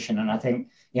communication. And I think,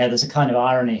 there's a kind of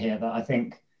irony here that I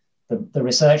think the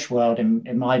research world,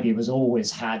 in my view, has always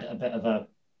had a bit of a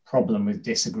problem with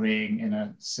disagreeing in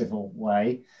a civil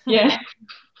way. Yeah.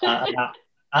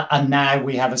 And now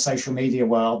we have a social media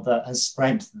world that has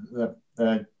spread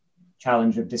the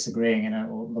challenge of disagreeing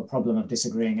or the problem of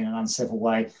disagreeing in an uncivil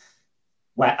way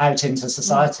out into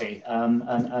society,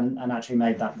 and actually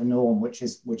made that the norm, which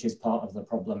is part of the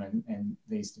problem in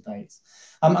these debates.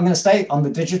 I'm going to stay on the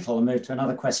digital and move to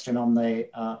another question on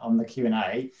the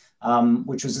Q&A,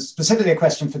 which was specifically a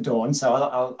question for Dawn. So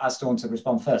I'll ask Dawn to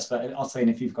respond first. But Ottoline,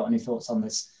 if you've got any thoughts on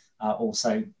this,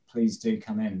 also please do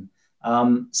come in.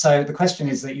 So the question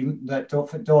is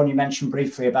that Dawn, you mentioned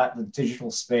briefly about the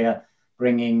digital sphere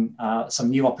bringing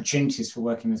some new opportunities for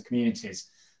working with communities.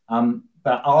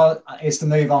 But is the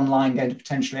move online going to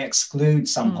potentially exclude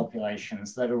some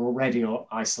populations that are already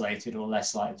isolated or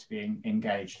less likely to be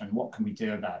engaged? And what can we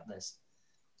do about this?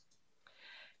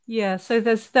 Yeah, so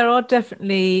there are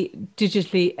definitely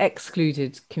digitally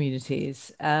excluded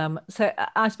communities. So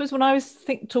I suppose when I was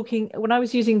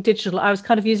using digital, I was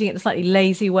kind of using it in a slightly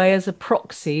lazy way as a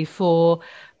proxy for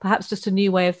perhaps just a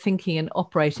new way of thinking and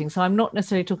operating. So I'm not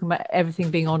necessarily talking about everything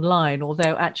being online,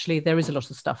 although actually there is a lot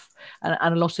of stuff and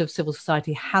a lot of civil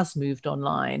society has moved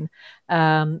online.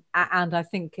 And I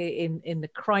think in the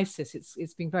crisis,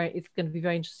 it's going to be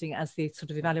very interesting as the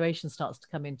sort of evaluation starts to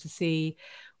come in to see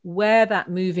where that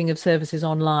moving of services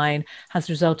online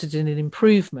has resulted in an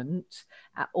improvement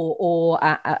or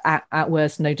at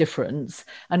worst no difference,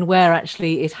 and where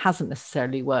actually it hasn't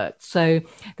necessarily worked. So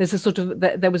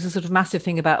there was a sort of massive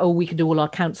thing about, we can do all our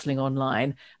counselling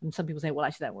online, and some people say, well,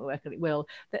 actually that won't work, and it will.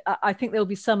 I think there'll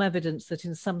be some evidence that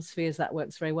in some spheres that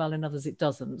works very well, in others it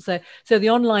doesn't. So the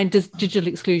online digital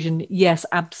exclusion, yes,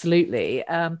 absolutely.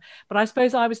 But I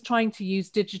suppose I was trying to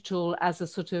use digital as a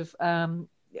sort of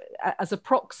as a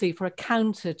proxy for a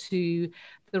counter to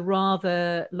the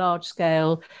rather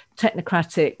large-scale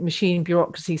technocratic machine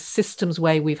bureaucracy systems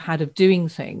way we've had of doing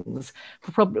things,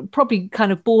 probably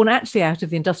kind of born actually out of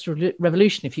the Industrial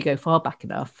Revolution, if you go far back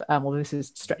enough, although this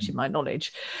is stretching my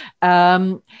knowledge,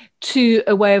 to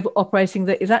a way of operating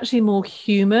that is actually more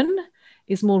human,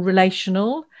 is more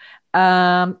relational,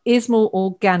 is more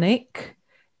organic,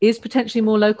 is potentially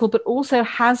more local, but also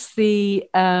has we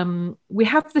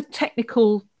have the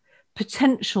technical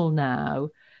potential now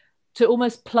to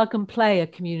almost plug and play a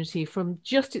community from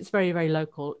just its very, very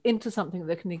local into something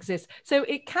that can exist. So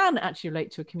it can actually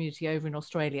relate to a community over in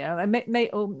Australia, or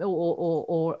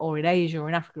in Asia, or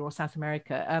in Africa, or South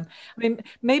America. I mean,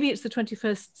 maybe it's the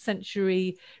 21st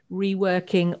century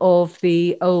reworking of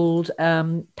the old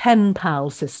pen pal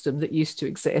system that used to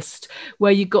exist,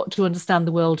 where you got to understand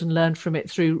the world and learn from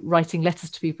it through writing letters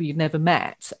to people you've never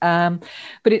met.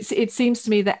 But it seems to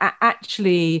me that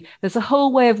actually there's a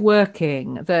whole way of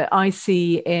working that I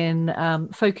see in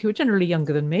folk who are generally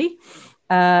younger than me,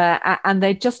 and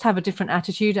they just have a different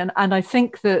attitude. And I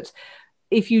think that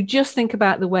if you just think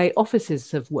about the way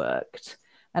offices have worked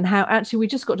and how actually we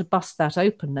just got to bust that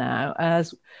open now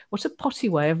as what a potty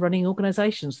way of running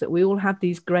organisations, that we all had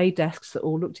these grey desks that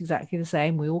all looked exactly the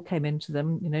same. We all came into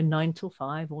them, 9 till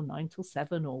 5 or 9 till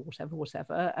 7 or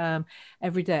whatever,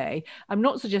 every day. I'm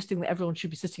not suggesting that everyone should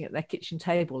be sitting at their kitchen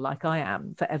table like I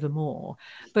am forevermore,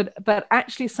 but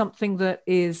actually something that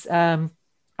is, I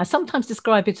sometimes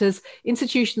describe it as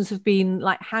institutions have been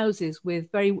like houses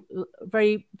with very,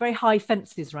 very, very high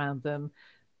fences around them,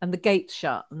 and the gates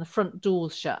shut and the front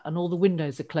doors shut and all the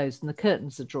windows are closed and the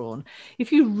curtains are drawn.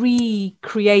 If you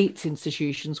recreate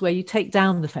institutions where you take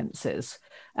down the fences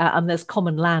and there's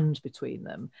common land between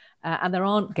them and there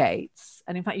aren't gates,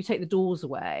 and in fact you take the doors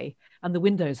away and the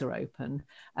windows are open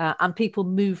and people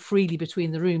move freely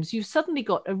between the rooms, you've suddenly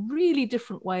got a really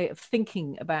different way of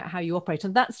thinking about how you operate.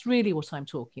 And that's really what I'm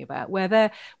talking about,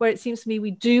 where it seems to me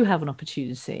we do have an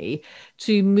opportunity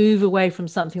to move away from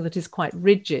something that is quite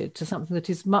rigid to something that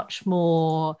is much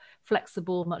more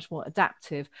flexible, much more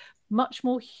adaptive, much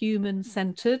more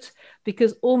human-centered,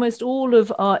 because almost all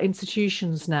of our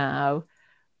institutions now,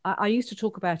 I used to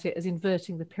talk about it as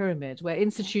inverting the pyramid, where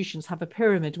institutions have a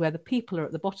pyramid where the people are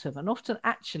at the bottom, and often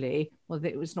actually, well,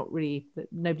 it was not really,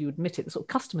 nobody would admit it, the sort of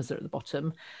customers are at the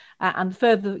bottom, and the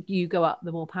further you go up,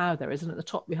 the more power there is, and at the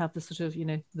top you have the sort of,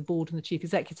 the board and the chief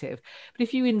executive. But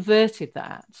if you inverted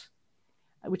that,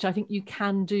 which I think you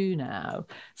can do now,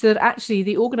 so that actually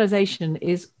the organization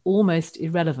is almost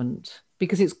irrelevant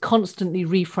because it's constantly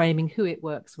reframing who it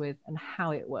works with and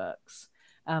how it works.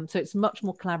 So it's much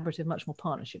more collaborative, much more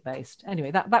partnership based.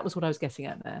 Anyway, that was what I was getting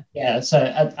at there. Yeah. So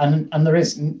and there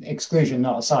is, exclusion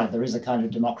not aside, there is a kind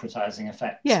of democratizing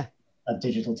effect of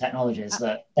digital technologies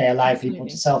that they allow people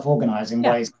to self-organize in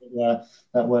ways that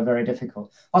were very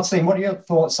difficult. Ottoline, what are your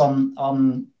thoughts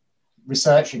on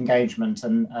research engagement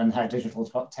and how digital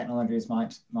technologies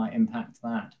might impact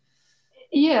that?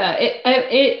 Yeah,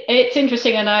 it's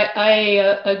interesting, and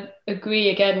I agree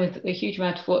again with a huge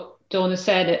amount of what Dawn has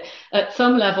said. At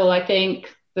some level, I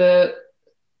think the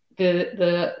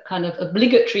kind of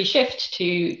obligatory shift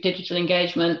to digital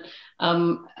engagement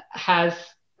has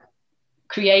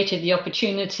created the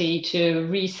opportunity to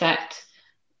reset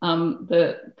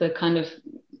the kind of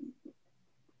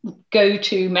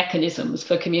go-to mechanisms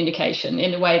for communication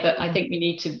in a way that I think we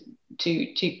need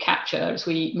to capture as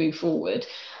we move forward.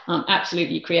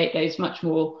 Absolutely create those much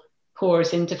more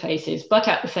porous interfaces, but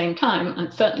at the same time,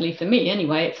 and certainly for me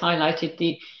anyway, it's highlighted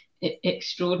the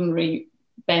extraordinary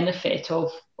benefit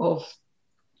of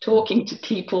talking to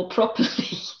people properly.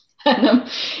 And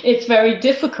it's very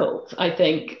difficult, I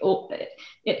think. On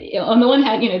the one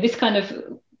hand, this kind of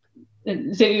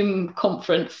Zoom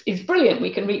conference is brilliant.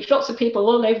 We can reach lots of people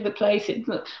all over the place.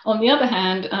 On the other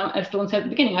hand, as Dawn said at the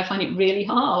beginning, I find it really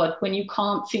hard when you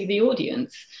can't see the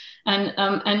audience.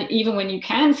 And even when you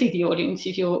can see the audience,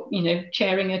 if you're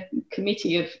chairing a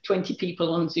committee of 20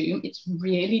 people on Zoom, it's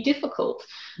really difficult.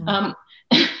 And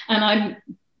I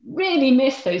really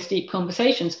miss those deep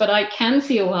conversations, but I can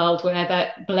see a world where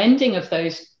that blending of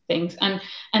those things and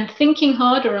thinking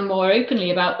harder and more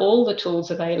openly about all the tools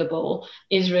available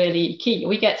is really key.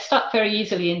 We get stuck very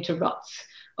easily into ruts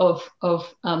of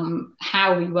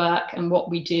how we work and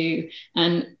what we do,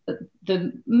 and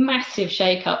the massive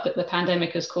shakeup that the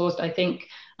pandemic has caused. I think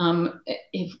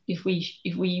if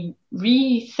we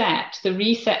reset, the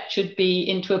reset should be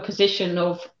into a position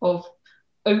of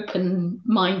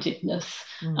open-mindedness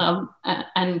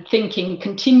and thinking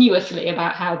continuously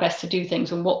about how best to do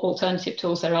things and what alternative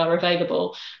tools there are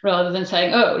available, rather than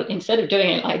saying, oh, instead of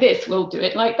doing it like this, we'll do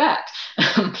it like that.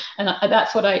 And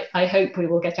that's what I hope we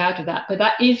will get out of that. But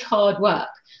that is hard work.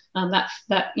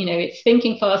 It's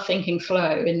thinking fast, thinking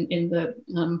slow in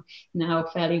the now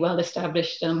fairly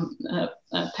well-established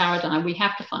paradigm. We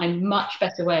have to find much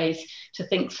better ways to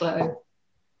think slow.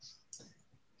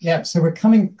 Yeah, so we're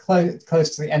coming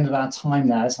close to the end of our time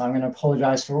now, so I'm going to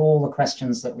apologise for all the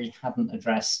questions that we haven't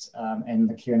addressed in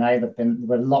the Q&A. There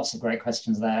were lots of great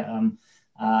questions there.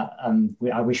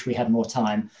 I wish we had more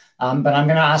time. But I'm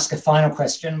going to ask a final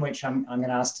question, which I'm going to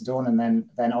ask to Dawn and then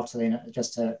Ottoline,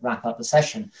 just to wrap up the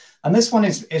session. And this one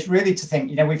is really to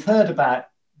think, we've heard about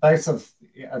both of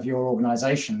your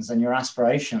organisations and your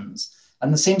aspirations,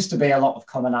 and there seems to be a lot of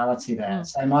commonality there.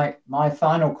 So my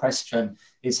final question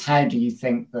is, how do you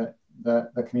think that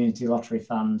the Community Lottery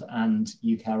Fund and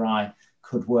UKRI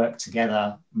could work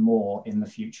together more in the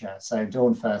future? So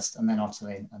Dawn first, and then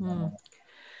Ottoline.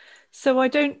 So I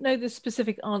don't know the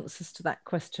specific answers to that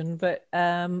question, but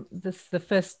the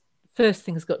first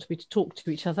thing has got to be to talk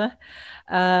to each other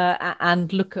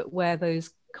and look at where those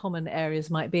common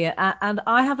areas might be. And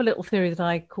I have a little theory that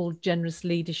I call generous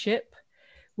leadership,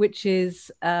 which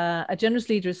is a generous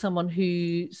leader is someone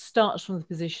who starts from the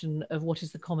position of what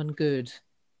is the common good,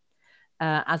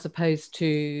 as opposed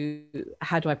to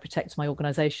how do I protect my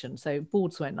organisation. So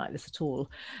boards won't like this at all.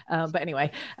 But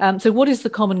anyway, so what is the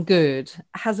common good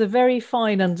has a very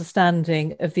fine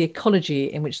understanding of the ecology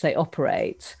in which they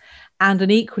operate, and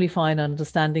an equally fine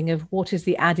understanding of what is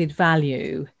the added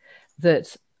value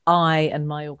that I and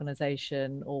my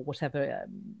organisation, or whatever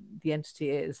the entity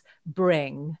is,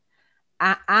 bring.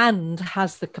 and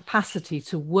has the capacity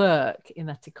to work in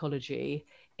that ecology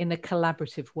in a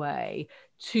collaborative way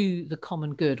to the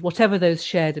common good, whatever those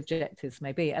shared objectives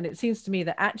may be. And it seems to me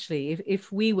that actually,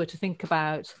 if we were to think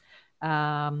about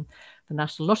the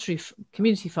National Lottery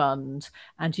Community Fund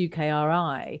and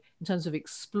UKRI in terms of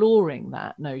exploring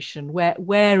that notion,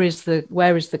 where is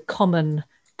the common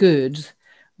good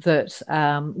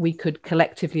that we could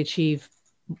collectively achieve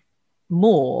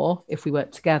more if we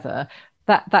work together,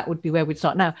 that would be where we'd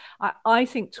start. Now, I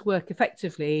think to work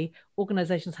effectively,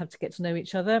 organisations have to get to know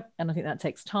each other, and I think that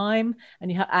takes time.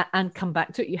 And and come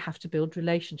back to it, you have to build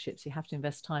relationships. You have to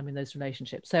invest time in those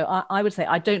relationships. So I would say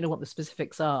I don't know what the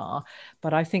specifics are,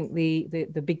 but I think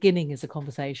the beginning is a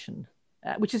conversation,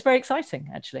 which is very exciting,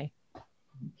 actually.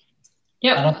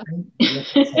 Yeah,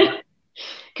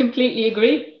 completely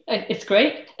agree. It's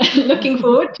great. Looking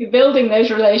forward to building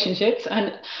those relationships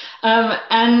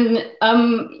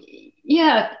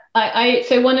yeah,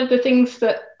 so one of the things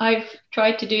that I've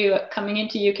tried to do coming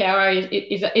into UKRI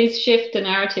is shift the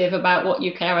narrative about what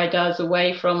UKRI does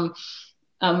away from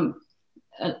a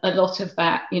lot of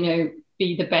that,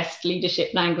 be the best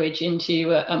leadership language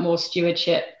into a more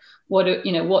stewardship. What do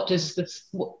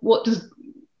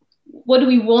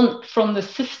we want from the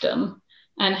system,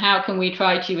 and how can we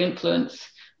try to influence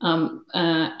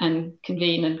and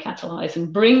convene and catalyze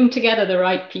and bring together the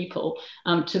right people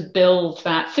to build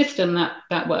that system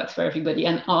that works for everybody.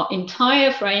 And our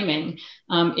entire framing,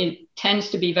 it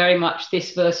tends to be very much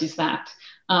this versus that.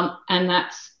 And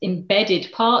that's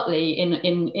embedded partly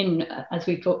in, as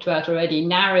we've talked about already,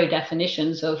 narrow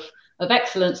definitions of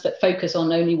excellence that focus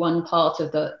on only one part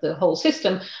of the whole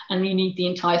system. And you need the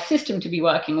entire system to be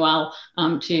working well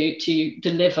to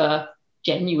deliver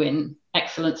genuine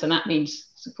excellence, and that means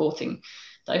supporting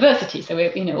diversity. So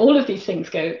all of these things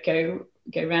go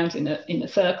round in a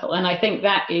circle, and I think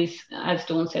that is, as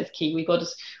Dawn says, key. We got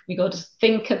to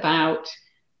think about,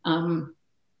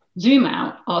 zoom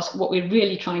out, ask what we're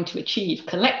really trying to achieve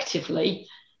collectively,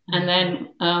 and then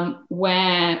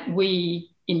where we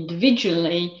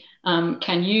individually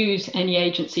can use any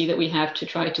agency that we have to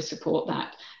try to support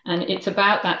that. And it's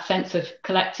about that sense of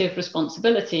collective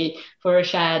responsibility for a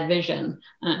shared vision,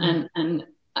 and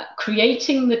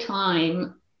creating the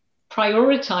time,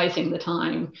 prioritizing the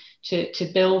time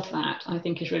to build that, I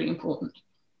think is really important.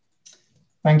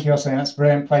 Thank you, Ottoline. That's a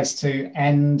brilliant place to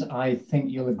end. I think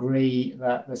you'll agree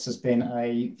that this has been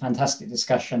a fantastic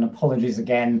discussion. Apologies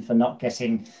again for not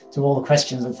getting to all the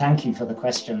questions, and thank you for the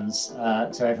questions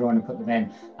to everyone who put them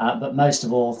in. But most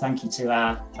of all, thank you to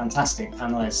our fantastic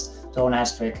panelists, Dawn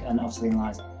Austwick and Ottoline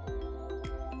Leyser.